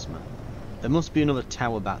of plasma. There must be another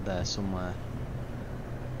tower back there somewhere.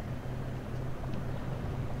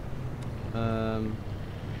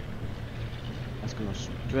 That's gonna go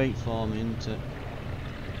straight for me into.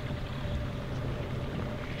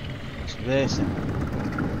 It's racing.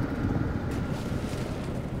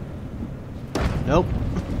 Nope.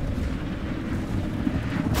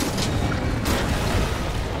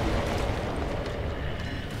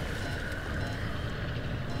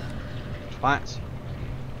 Twat.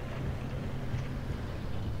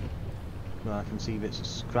 Well, I can see bits of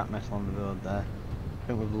scrap metal on the road there. I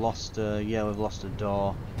think we've lost yeah, we've lost a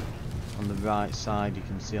door on the right side. You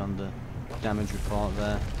can see on the damage report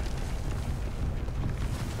there.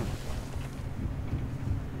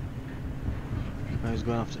 Now he's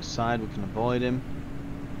going off to the side, we can avoid him.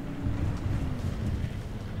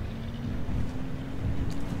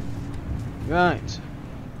 Right.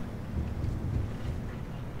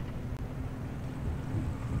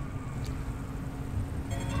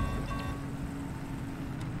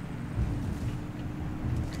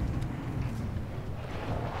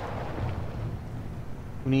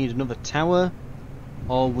 We need another tower,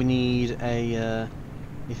 or we need a,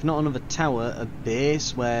 if not another tower, a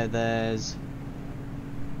base where there's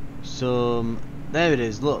some... There it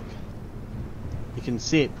is, look. You can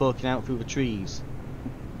see it poking out through the trees.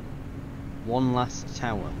 One last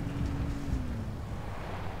tower.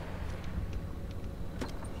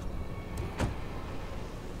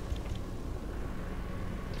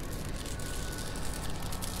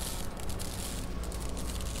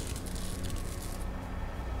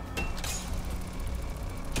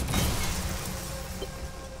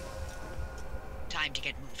 Time to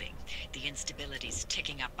get moving. The instability's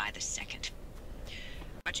ticking up by the second.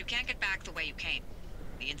 But you can't get back the way you came.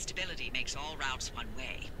 The instability makes all routes one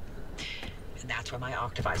way. And that's where my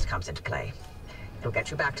arc device comes into play. It'll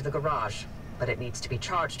get you back to the garage, but it needs to be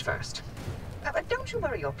charged first. But don't you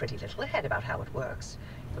worry your pretty little head about how it works.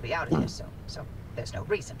 You'll be out of here soon, so there's no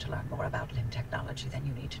reason to learn more about limb technology than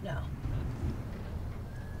you need to know.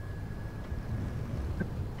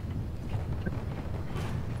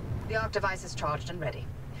 The arc device is charged and ready.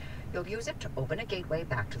 You'll use it to open a gateway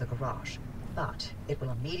back to the garage, but it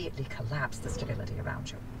will immediately collapse the stability around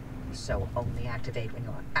you. So only activate when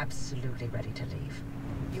you're absolutely ready to leave.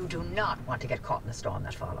 You do not want to get caught in the storm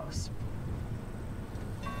that follows.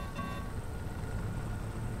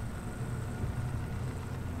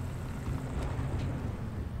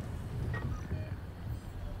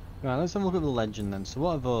 Right, let's have a look at the legend then. So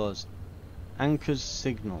what are those? Anchor's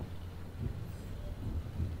signal.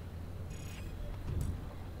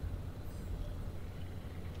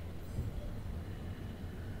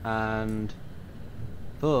 And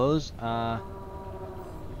those are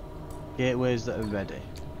gateways that are ready.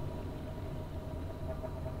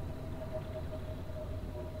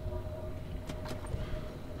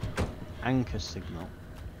 Anchor signal.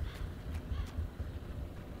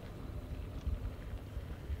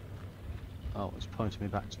 Oh, it's pointing me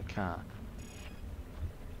back to the car.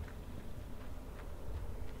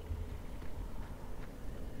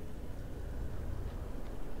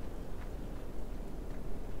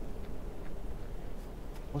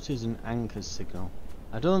 What is an anchor signal?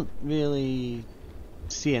 I don't really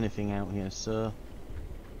see anything out here, so...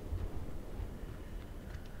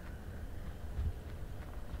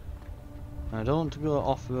 I don't want to go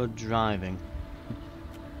off-road driving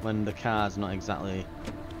when the car's not exactly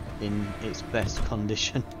in its best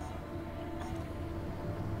condition.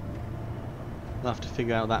 We'll have to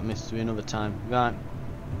figure out that mystery another time. Right.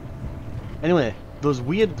 Anyway, those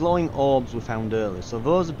weird glowing orbs we found earlier. So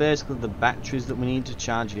those are basically the batteries that we need to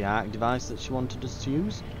charge the arc device that she wanted us to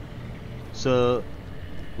use. So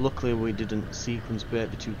luckily we didn't sequence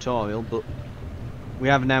break the tutorial, but we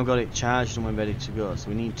have now got it charged and we're ready to go. So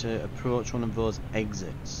we need to approach one of those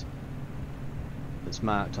exits that's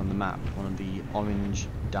marked on the map, one of the orange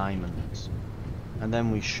diamonds, and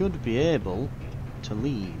then we should be able to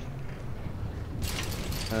leave.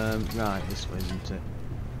 Right, this way, isn't it?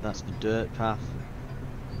 That's the dirt path.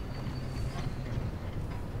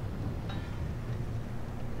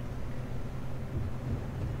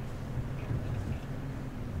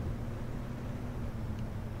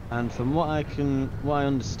 And from what I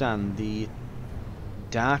understand, the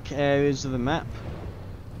dark areas of the map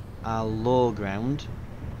are low ground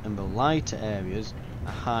and the lighter areas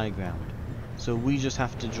are high ground. So we just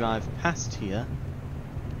have to drive past here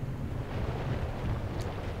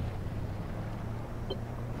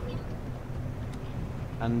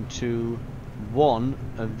and to one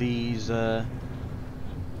of these Those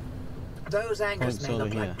anchors points may over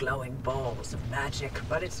look here. like glowing balls of magic,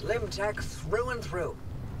 but it's limb tech through and through.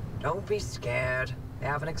 Don't be scared. They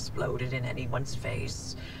haven't exploded in anyone's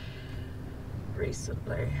face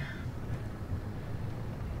recently.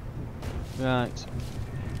 Right.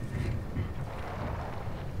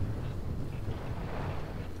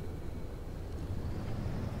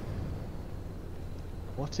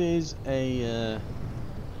 What is a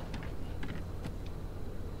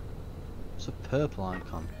what's a purple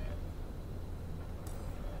icon?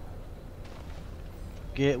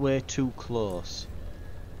 Gateway too close.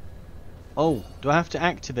 Oh, do I have to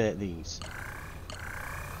activate these?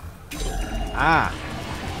 Ah!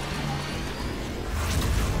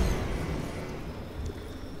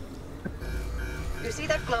 You see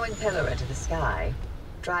that glowing pillar into the sky?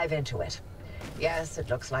 Drive into it. Yes, it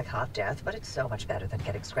looks like hot death, but it's so much better than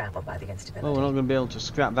getting scrambled by the instability. Well, we're not going to be able to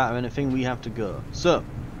scrap that or anything. We have to go. So,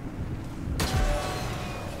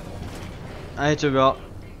 I hit a rock.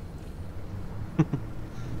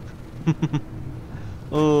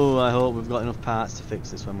 Oh, I hope we've got enough parts to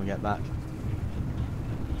fix this when we get back.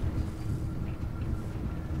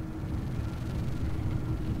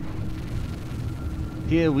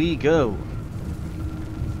 Here we go.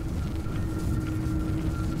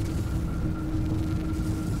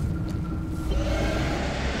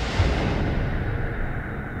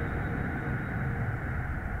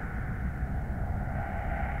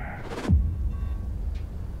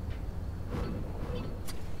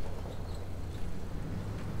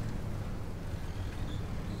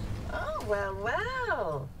 Well,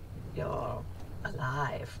 well. You're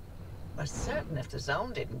alive. We're certain if the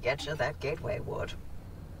zone didn't get you, that gateway would.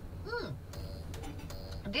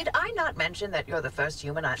 Did I not mention that you're the first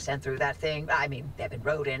human I've sent through that thing? I mean, they've been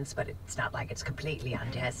rodents, but it's not like it's completely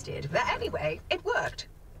untested. But anyway, it worked.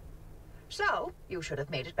 So, you should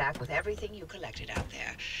have made it back with everything you collected out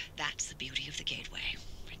there. That's the beauty of the gateway.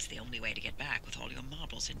 It's the only way to get back with all your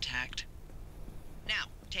marbles intact. Now,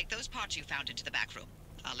 take those parts you found into the back room.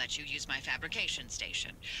 I'll let you use my fabrication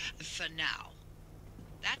station. For now.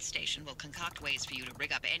 That station will concoct ways for you to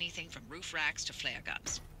rig up anything from roof racks to flare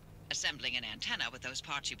guns. Assembling an antenna with those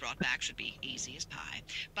parts you brought back should be easy as pie,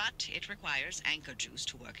 but it requires anchor juice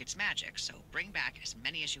to work its magic, so bring back as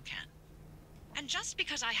many as you can. And just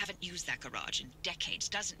because I haven't used that garage in decades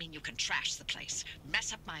doesn't mean you can trash the place.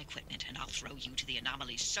 Mess up my equipment and I'll throw you to the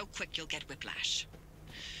anomalies so quick you'll get whiplash.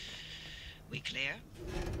 We clear?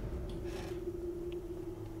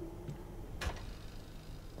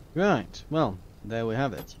 Right, well, there we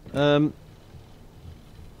have it.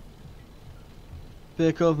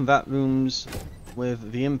 Break open vat rooms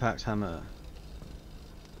with the impact hammer.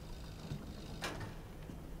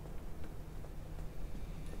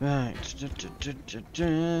 Right,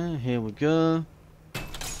 here we go.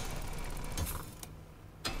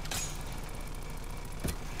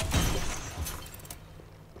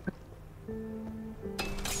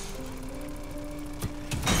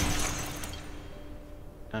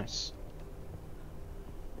 Nice.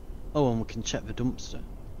 Oh, and we can check the dumpster.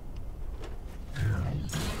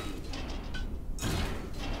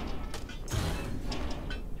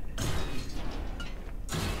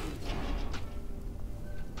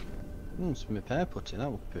 Some repair putty, that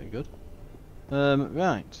would be pretty good.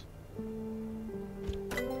 Right.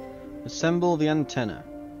 Assemble the antenna.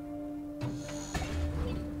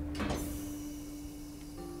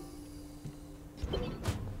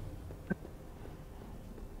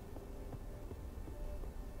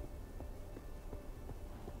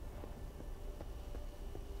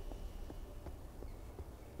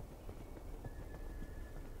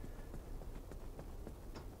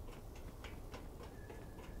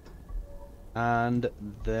 And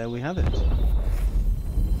there we have it.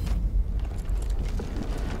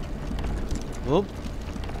 Whoop.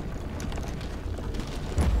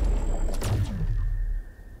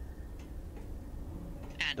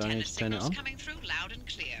 Antenna signals coming through loud and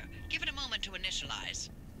clear. Give it a moment to initialize.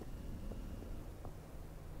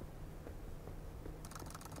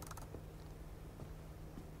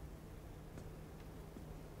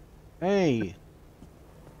 Hey!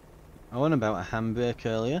 I went about a handbrake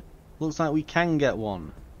earlier. Looks like we can get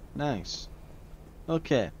one. Nice.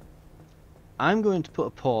 Okay. I'm going to put a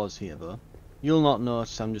pause here though. You'll not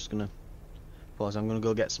notice, I'm just going to pause. I'm going to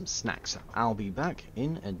go get some snacks. I'll be back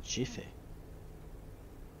in a jiffy.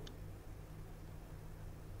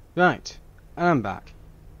 Right. And I'm back.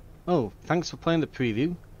 Oh, thanks for playing the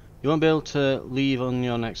preview. You won't be able to leave on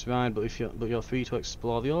your next ride, but you're free to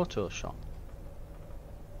explore the auto shop.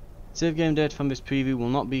 Save game data from this preview will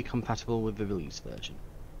not be compatible with the release version.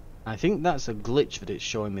 I think that's a glitch that it's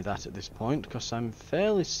showing me that at this point, because I'm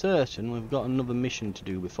fairly certain we've got another mission to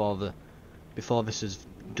do before this is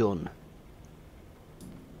done.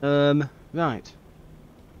 Right.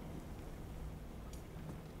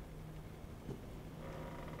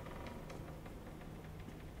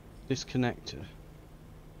 Disconnected.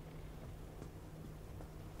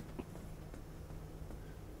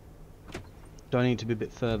 Do I need to be a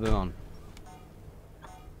bit further on?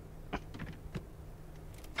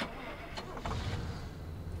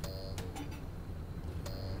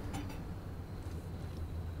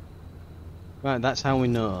 Right, that's how we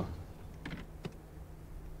know.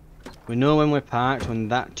 We know when we're parked, when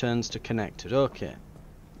that turns to connected. Okay.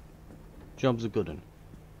 Job's a good one.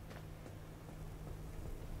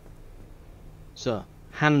 So,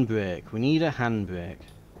 handbrake. We need a handbrake.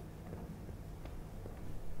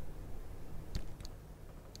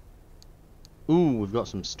 Ooh, we've got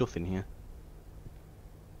some stuff in here.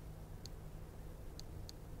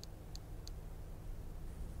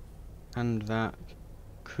 Hand vac.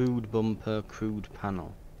 Crude bumper, crude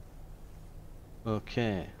panel.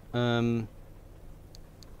 Okay. Handbrake.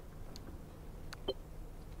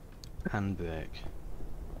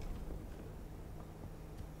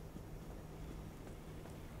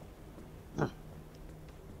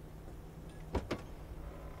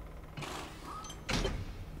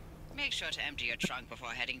 Make sure to empty your trunk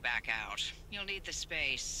before heading back out. You'll need the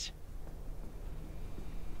space.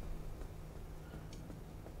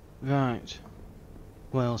 Right.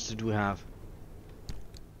 What else did we have?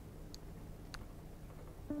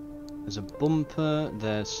 There's a bumper,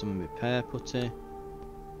 there's some repair putty.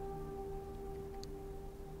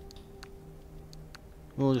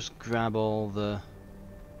 We'll just grab all the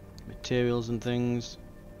materials and things.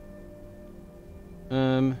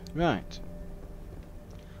 Right.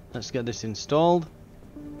 Let's get this installed.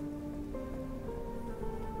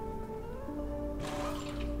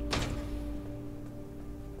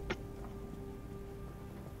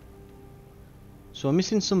 So we're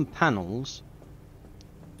missing some panels.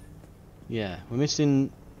 Yeah, we're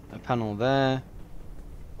missing a panel there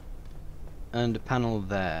and a panel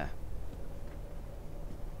there.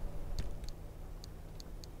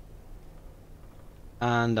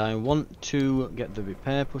 And I want to get the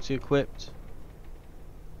repair putty equipped.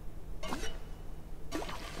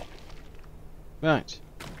 Right.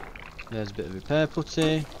 There's a bit of repair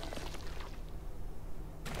putty.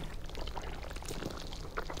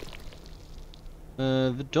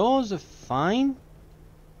 The doors are fine.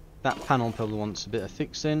 That panel probably wants a bit of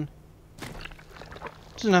fixing.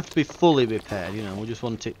 Doesn't have to be fully repaired, you know, we just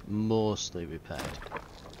want it mostly repaired.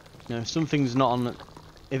 You know, if something's not on,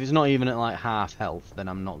 if it's not even at like half health, then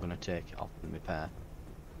I'm not going to take it off and repair.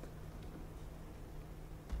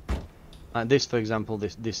 Like this, for example,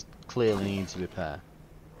 this clearly needs repair.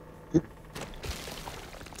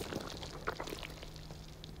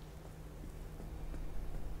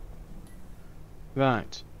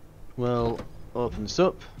 Right, we'll open this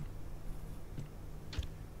up.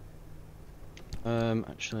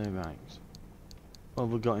 Actually, right. What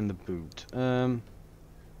have we got in the boot? And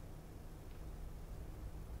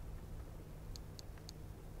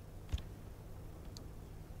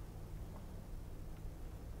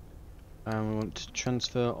we want to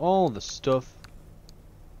transfer all the stuff.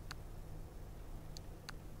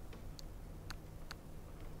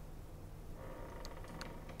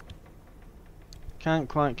 Can't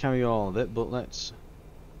quite carry all of it, but let's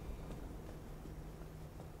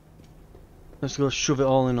go shove it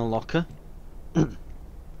all in a locker.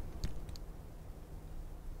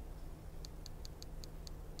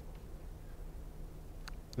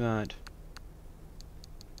 Right.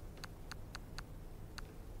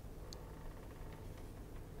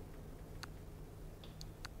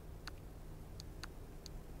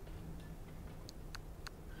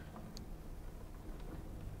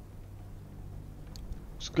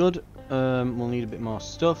 It's good. We'll need a bit more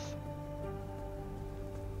stuff.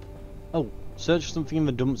 Oh, search for something in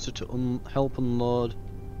the dumpster to help unload.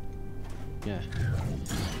 Yeah.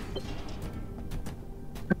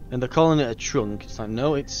 And they're calling it a trunk. It's like,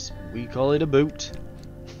 no, we call it a boot.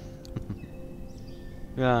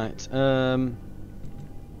 Right. And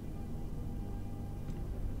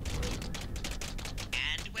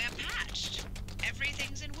we're patched.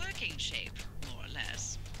 Everything's in working shape, more or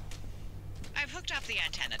less. I've hooked up the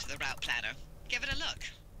antenna to the route planner. Give it a look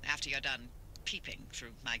after you're done peeping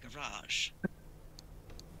through my garage.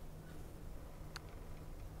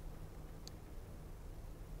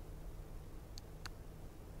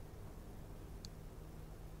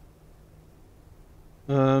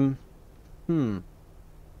 I'm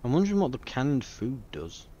wondering what the canned food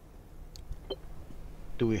does.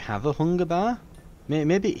 Do we have a hunger bar?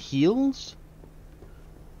 Maybe it heals?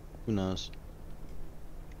 Who knows?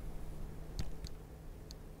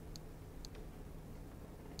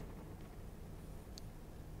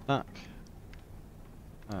 Back.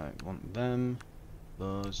 I want them.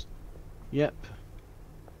 Those. Yep.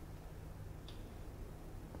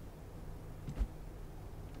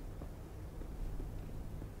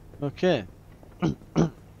 Okay.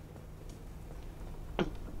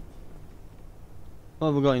 What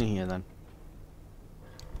have we got in here then?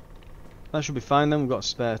 That should be fine then. We've got a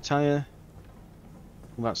spare tyre.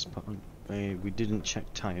 Well, that's we didn't check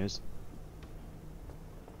tyres.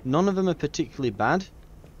 None of them are particularly bad.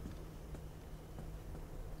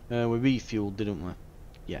 We refueled, didn't we?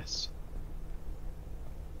 Yes.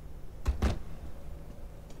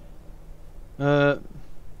 So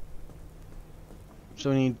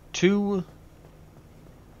we need two.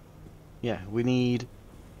 Yeah, we need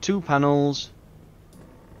 2 panels.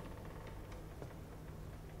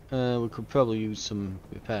 We could probably use some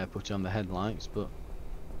repair putty on the headlights, but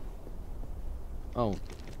oh,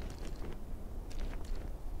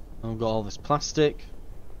 I've got all this plastic.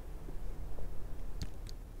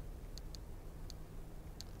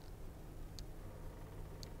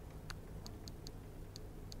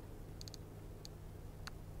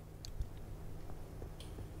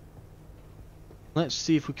 Let's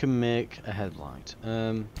see if we can make a headlight.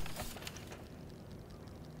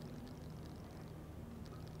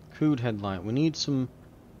 Crude headlight. We need some.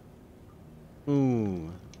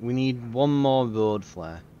 Ooh, we need 1 more road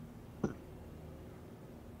flare.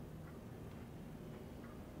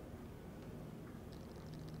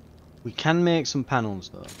 We can make some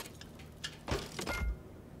panels though.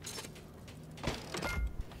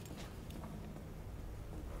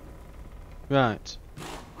 Right.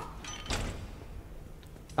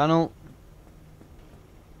 Panel.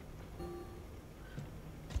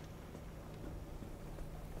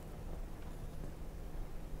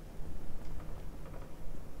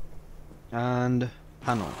 And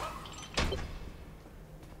panel.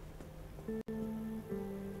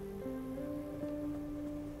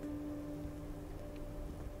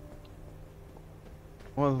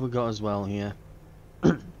 What have we got as well here?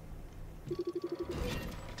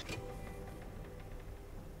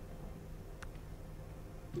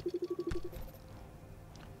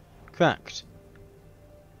 Cracked.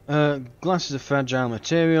 Glass is a fragile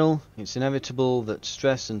material. It's inevitable that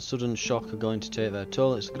stress and sudden shock are going to take their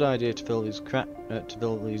toll. It's a good idea to fill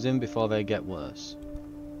these in before they get worse.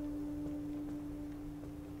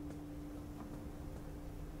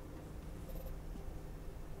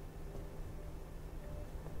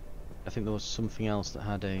 I think there was something else that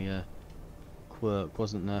had a quirk,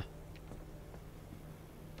 wasn't there?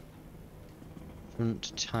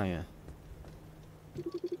 Front tyre.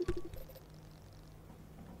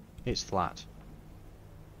 It's flat.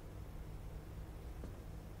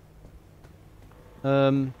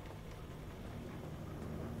 Right.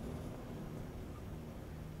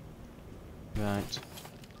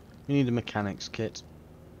 We need a mechanics kit.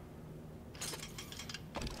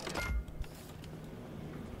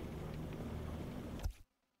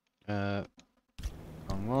 Wrong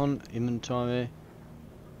one. Inventory.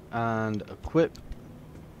 And equip.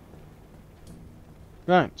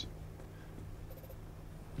 Right.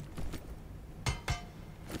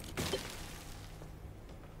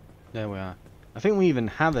 There we are. I think we even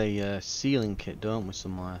have a sealing kit, don't we,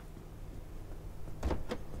 somewhere?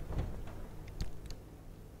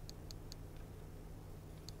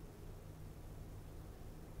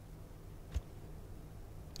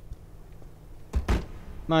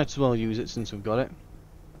 Might as well use it since we've got it.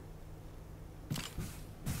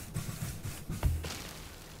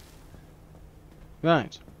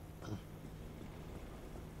 Right.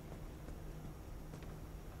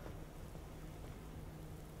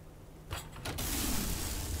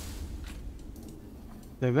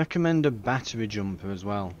 They recommend a battery jumper as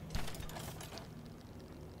well.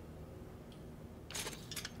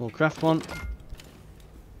 We'll craft one.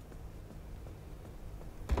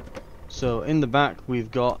 So in the back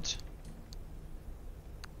we've got,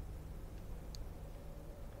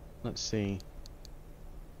 let's see,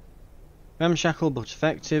 ramshackle but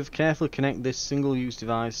effective. Carefully connect this single-use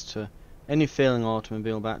device to any failing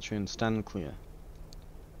automobile battery and stand clear.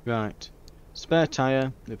 Right. Spare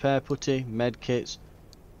tyre, repair putty, med kits,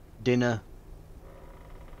 dinner.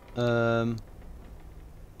 Right,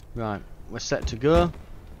 we're set to go.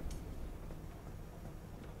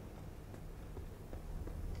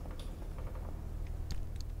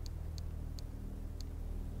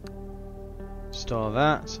 Store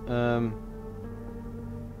that.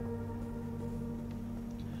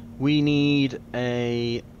 We need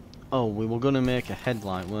a... Oh, we were going to make a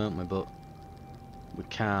headlight, weren't we? But we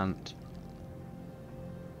can't.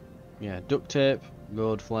 Yeah, duct tape,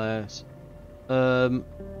 road flares.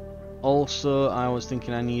 Also, I was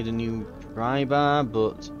thinking I need a new pry bar,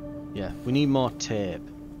 but yeah, we need more tape,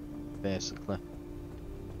 basically.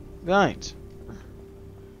 Right.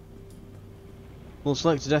 We'll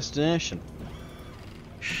select a destination.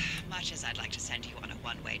 Much as I'd like to send you on a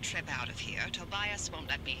one-way trip out of here, Tobias won't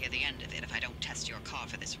let me hear the end of it if I don't test your car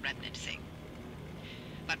for this remnant thing.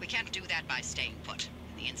 But we can't do that by staying put.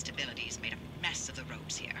 The instability's made a mess of the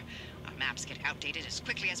roads here. Our maps get outdated as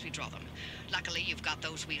quickly as we draw them. Luckily, you've got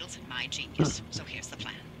those wheels and my genius, so here's the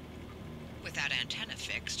plan. With that antenna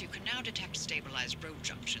fixed, you can now detect stabilized road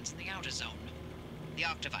junctions in the outer zone. The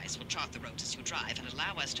arc device will chart the roads as you drive and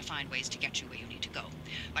allow us to find ways to get you where you need to go.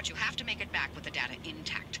 But you have to make it back with the data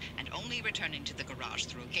intact, and only returning to the garage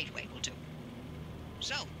through a gateway will do.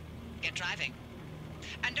 So, get driving.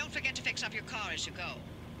 And don't forget to fix up your car as you go.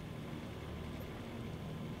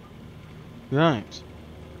 Right.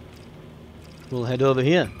 We'll head over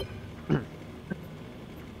here.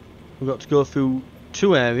 We've got to go through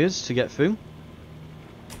 2 areas to get through.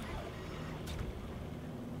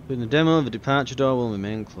 In the demo, the departure door will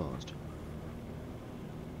remain closed.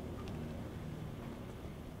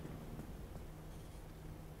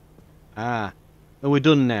 Ah. Are we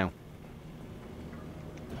done now?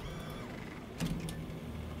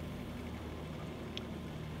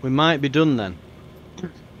 We might be done then.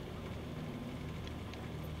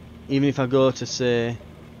 Even if I go to say...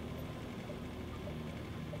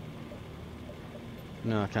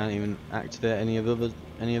 No, I can't even activate any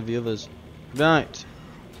of the others. Right.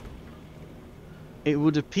 It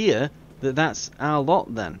would appear that that's our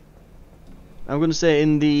lot then. I'm going to say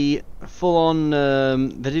in the full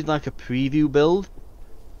on. They did like a preview build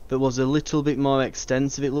that was a little bit more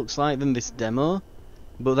extensive, it looks like, than this demo,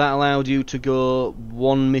 but that allowed you to go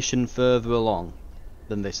one mission further along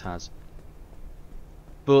than this has.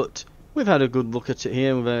 But we've had a good look at it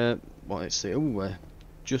here. Let's see, we're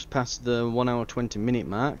just past the 1 hour 20 minute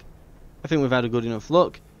mark. I think we've had a good enough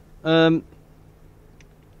look.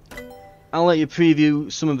 I'll let you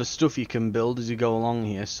preview some of the stuff you can build as you go along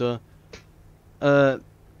here. So, to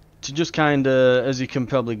just kind of, as you can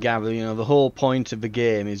probably gather, you know, the whole point of the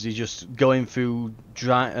game is you're just going through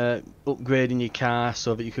upgrading your car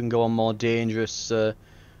so that you can go on more dangerous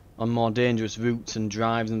routes and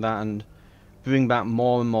drives and that, and bring back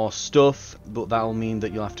more and more stuff. But that will mean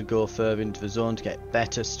that you'll have to go further into the zone to get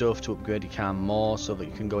better stuff to upgrade your car more, so that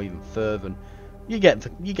you can go even further. And you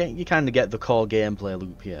kind of get the core gameplay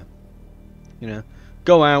loop here. You know,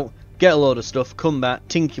 go out, get a load of stuff, come back,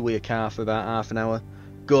 tinker with your car for about half an hour,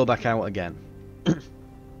 go back out again.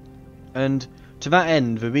 And to that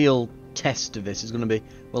end, the real test of this is going to be,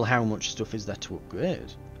 well, how much stuff is there to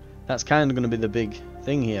upgrade? That's kind of going to be the big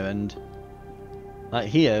thing here. And like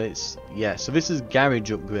here, it's, yeah, so this is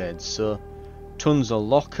garage upgrades, so tons of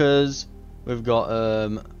lockers, we've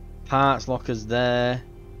got parts lockers there,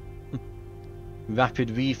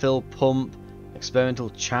 rapid refill pump, experimental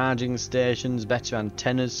charging stations, better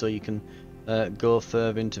antennas so you can go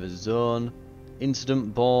further into the zone,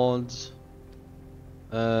 incident boards,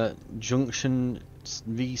 junction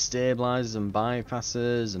restabilizers and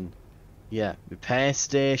bypassers, and yeah, repair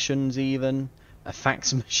stations, even a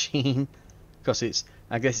fax machine, because it's,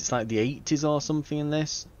 I guess it's like the 80s or something in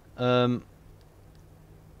this.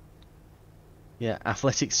 Yeah,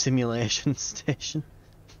 athletic simulation station.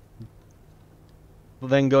 But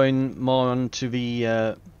then going more on to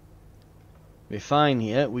the refine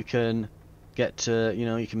here, we can get to, you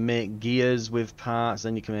know, you can make gears with parts,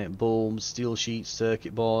 then you can make bulbs, steel sheets,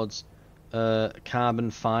 circuit boards, carbon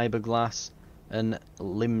fiberglass, and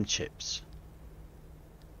limb chips.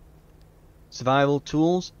 Survival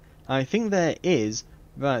tools. I think there is,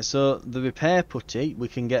 right, so the repair putty, we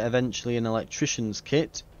can get eventually an electrician's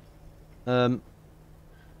kit,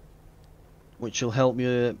 which will help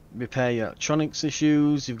you repair your electronics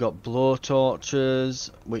issues. You've got blow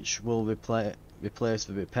torches, which will replace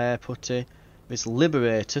the repair putty. This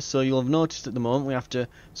liberator, so you'll have noticed at the moment we have to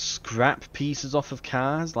scrap pieces off of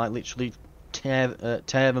cars, like literally tear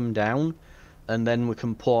them down, and then we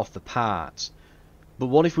can pull off the parts. But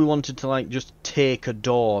what if we wanted to like just take a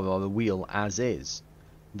door or a wheel as is?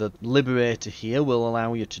 The liberator here will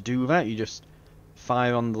allow you to do that. You just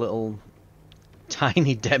fire on the little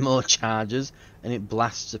tiny demo charges and it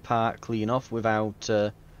blasts the part clean off without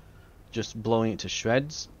just blowing it to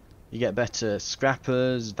shreds. You get better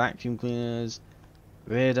scrappers, vacuum cleaners,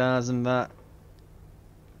 radars and that.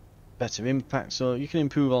 Better impact, so you can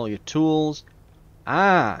improve all your tools. We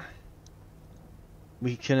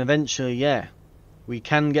can eventually, yeah, we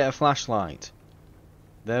can get a flashlight.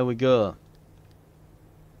 There we go.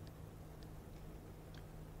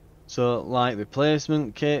 So, light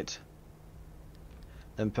replacement kit.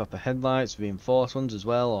 Then proper headlights, reinforced ones as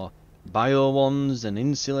well, or bio ones and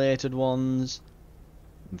insulated ones.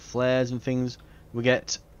 And flares and things. We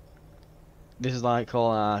get, this is like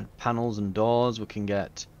all our panels and doors. We can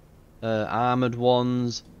get armoured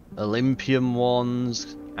ones, Olympium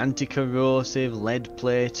ones, anti-corrosive, lead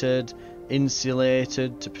plated,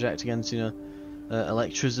 insulated to protect against, you know,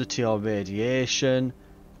 electricity or radiation,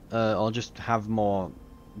 or just have more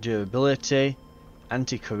durability.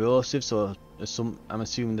 Anti-corrosive, so I'm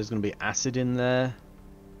assuming there's going to be acid in there.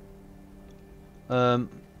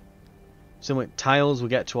 So with tiles we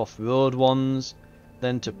get to off-road ones,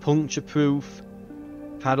 then to puncture-proof,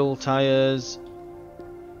 paddle tyres,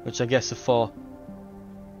 which I guess are for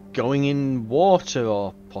going in water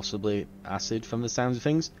or possibly acid from the sounds of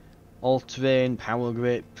things. All-terrain, power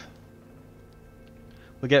grip.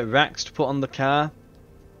 We get racks to put on the car,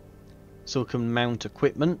 so we can mount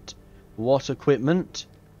equipment, water equipment.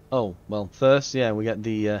 Oh, well, first, yeah, we get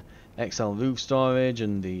the XL roof storage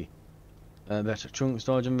and the better trunk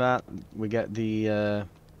storage and that. We get the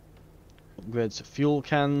upgrades to fuel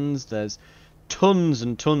cans. There's tons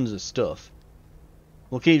and tons of stuff.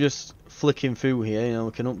 We'll keep just flicking through here. You know,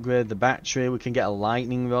 we can upgrade the battery. We can get a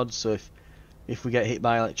lightning rod, so if we get hit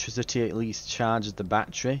by electricity, it at least charges the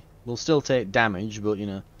battery. We'll still take damage, but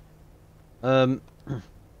you know,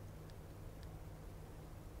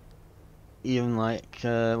 even like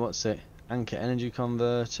what's it? Anchor energy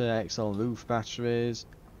converter, XL roof batteries,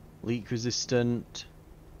 leak resistant.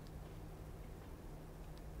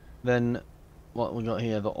 Then what we got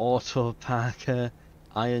here? The auto parker,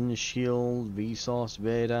 iron shield, resource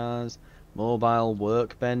radars, mobile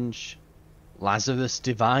workbench, Lazarus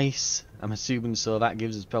device. I'm assuming so that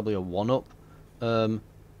gives us probably a 1-up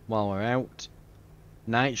while we're out.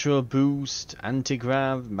 Nitro boost,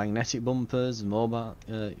 anti-grav, magnetic bumpers, mobile,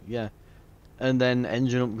 yeah. And then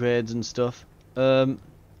engine upgrades and stuff. I'm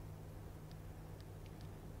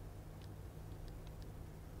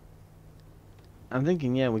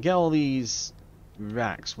thinking, yeah, we get all these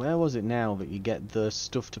racks. Where was it now that you get the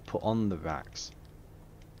stuff to put on the racks?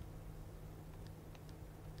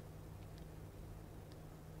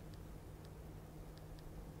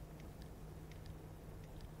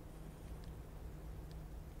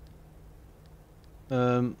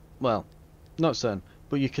 Well, not certain,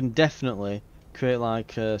 but you can definitely create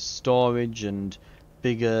like storage and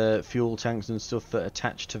bigger fuel tanks and stuff that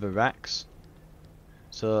attach to the racks.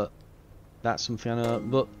 So that's something I know.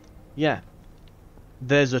 But yeah,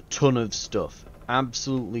 there's a ton of stuff,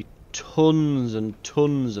 absolutely tons and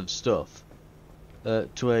tons of stuff,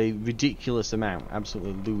 to a ridiculous amount,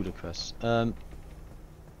 absolutely ludicrous. And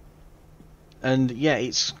yeah,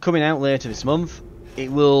 it's coming out later this month.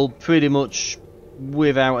 It will pretty much,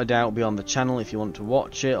 without a doubt, be on the channel if you want to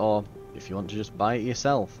watch it, or if you want to just buy it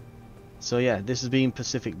yourself. So yeah, this has been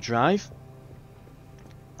Pacific Drive.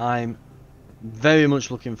 I'm very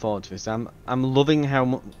much looking forward to this. I'm loving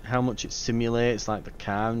how much it simulates like the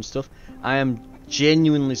car and stuff. I am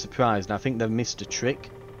genuinely surprised, and I think they've missed a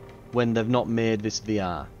trick when they've not made this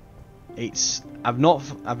VR. I've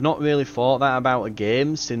not really thought that about a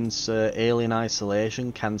game since Alien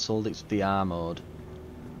Isolation cancelled its VR mode.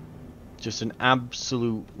 Just an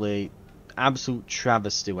absolute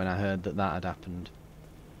travesty when I heard that had happened.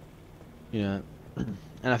 You know,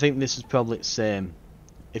 and I think this is probably the same.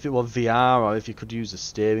 If it were VR, or if you could use a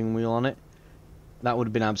steering wheel on it, that would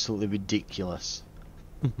have been absolutely ridiculous.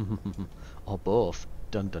 Or both.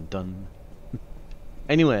 Dun dun dun.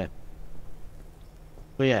 Anyway.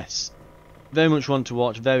 But yes. Very much one to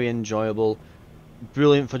watch, very enjoyable.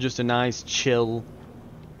 Brilliant for just a nice, chill,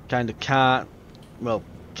 kind of car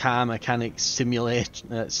mechanic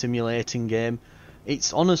simulating game.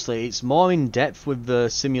 It's honestly, it's more in depth with the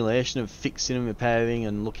simulation of fixing and repairing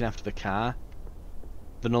and looking after the car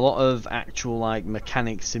than a lot of actual like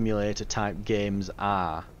mechanic simulator type games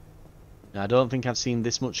are. Now, I don't think I've seen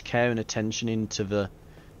this much care and attention into the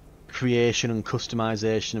creation and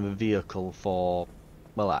customization of a vehicle for,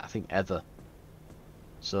 well, I think ever.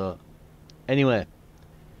 So anyway,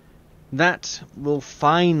 that will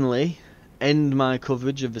finally end my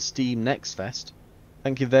coverage of the Steam Next Fest.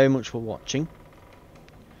 Thank you very much for watching.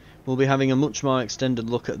 We'll be having a much more extended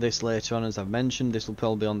look at this later on, as I've mentioned. This will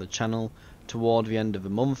probably be on the channel toward the end of the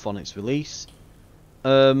month on its release.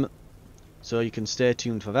 So you can stay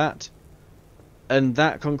tuned for that. And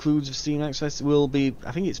that concludes the Steam Next Fest. Will be,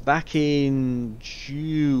 I think it's back in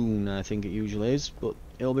June, I think it usually is, but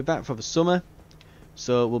it'll be back for the summer.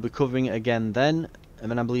 So we'll be covering it again then,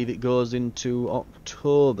 and then I believe it goes into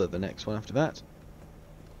October, the next one after that.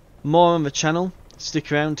 More on the channel.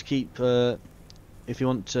 Stick around to keep, if you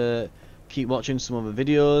want to keep watching some other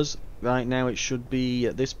videos. Right now it should be,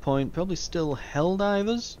 at this point, probably still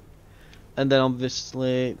Helldivers. And then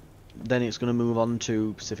obviously, then it's going to move on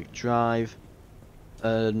to Pacific Drive.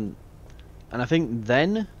 And I think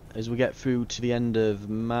then, as we get through to the end of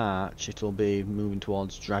March, it'll be moving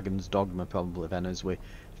towards Dragon's Dogma probably then, as we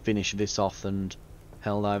finish this off and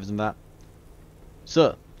Helldivers and that.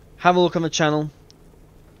 So, have a look on the channel,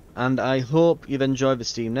 and I hope you've enjoyed the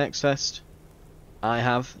Steam Next Fest. I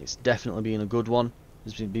have. It's definitely been a good one.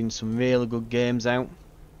 There's been some really good games out.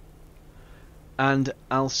 And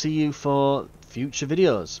I'll see you for future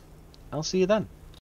videos. I'll see you then.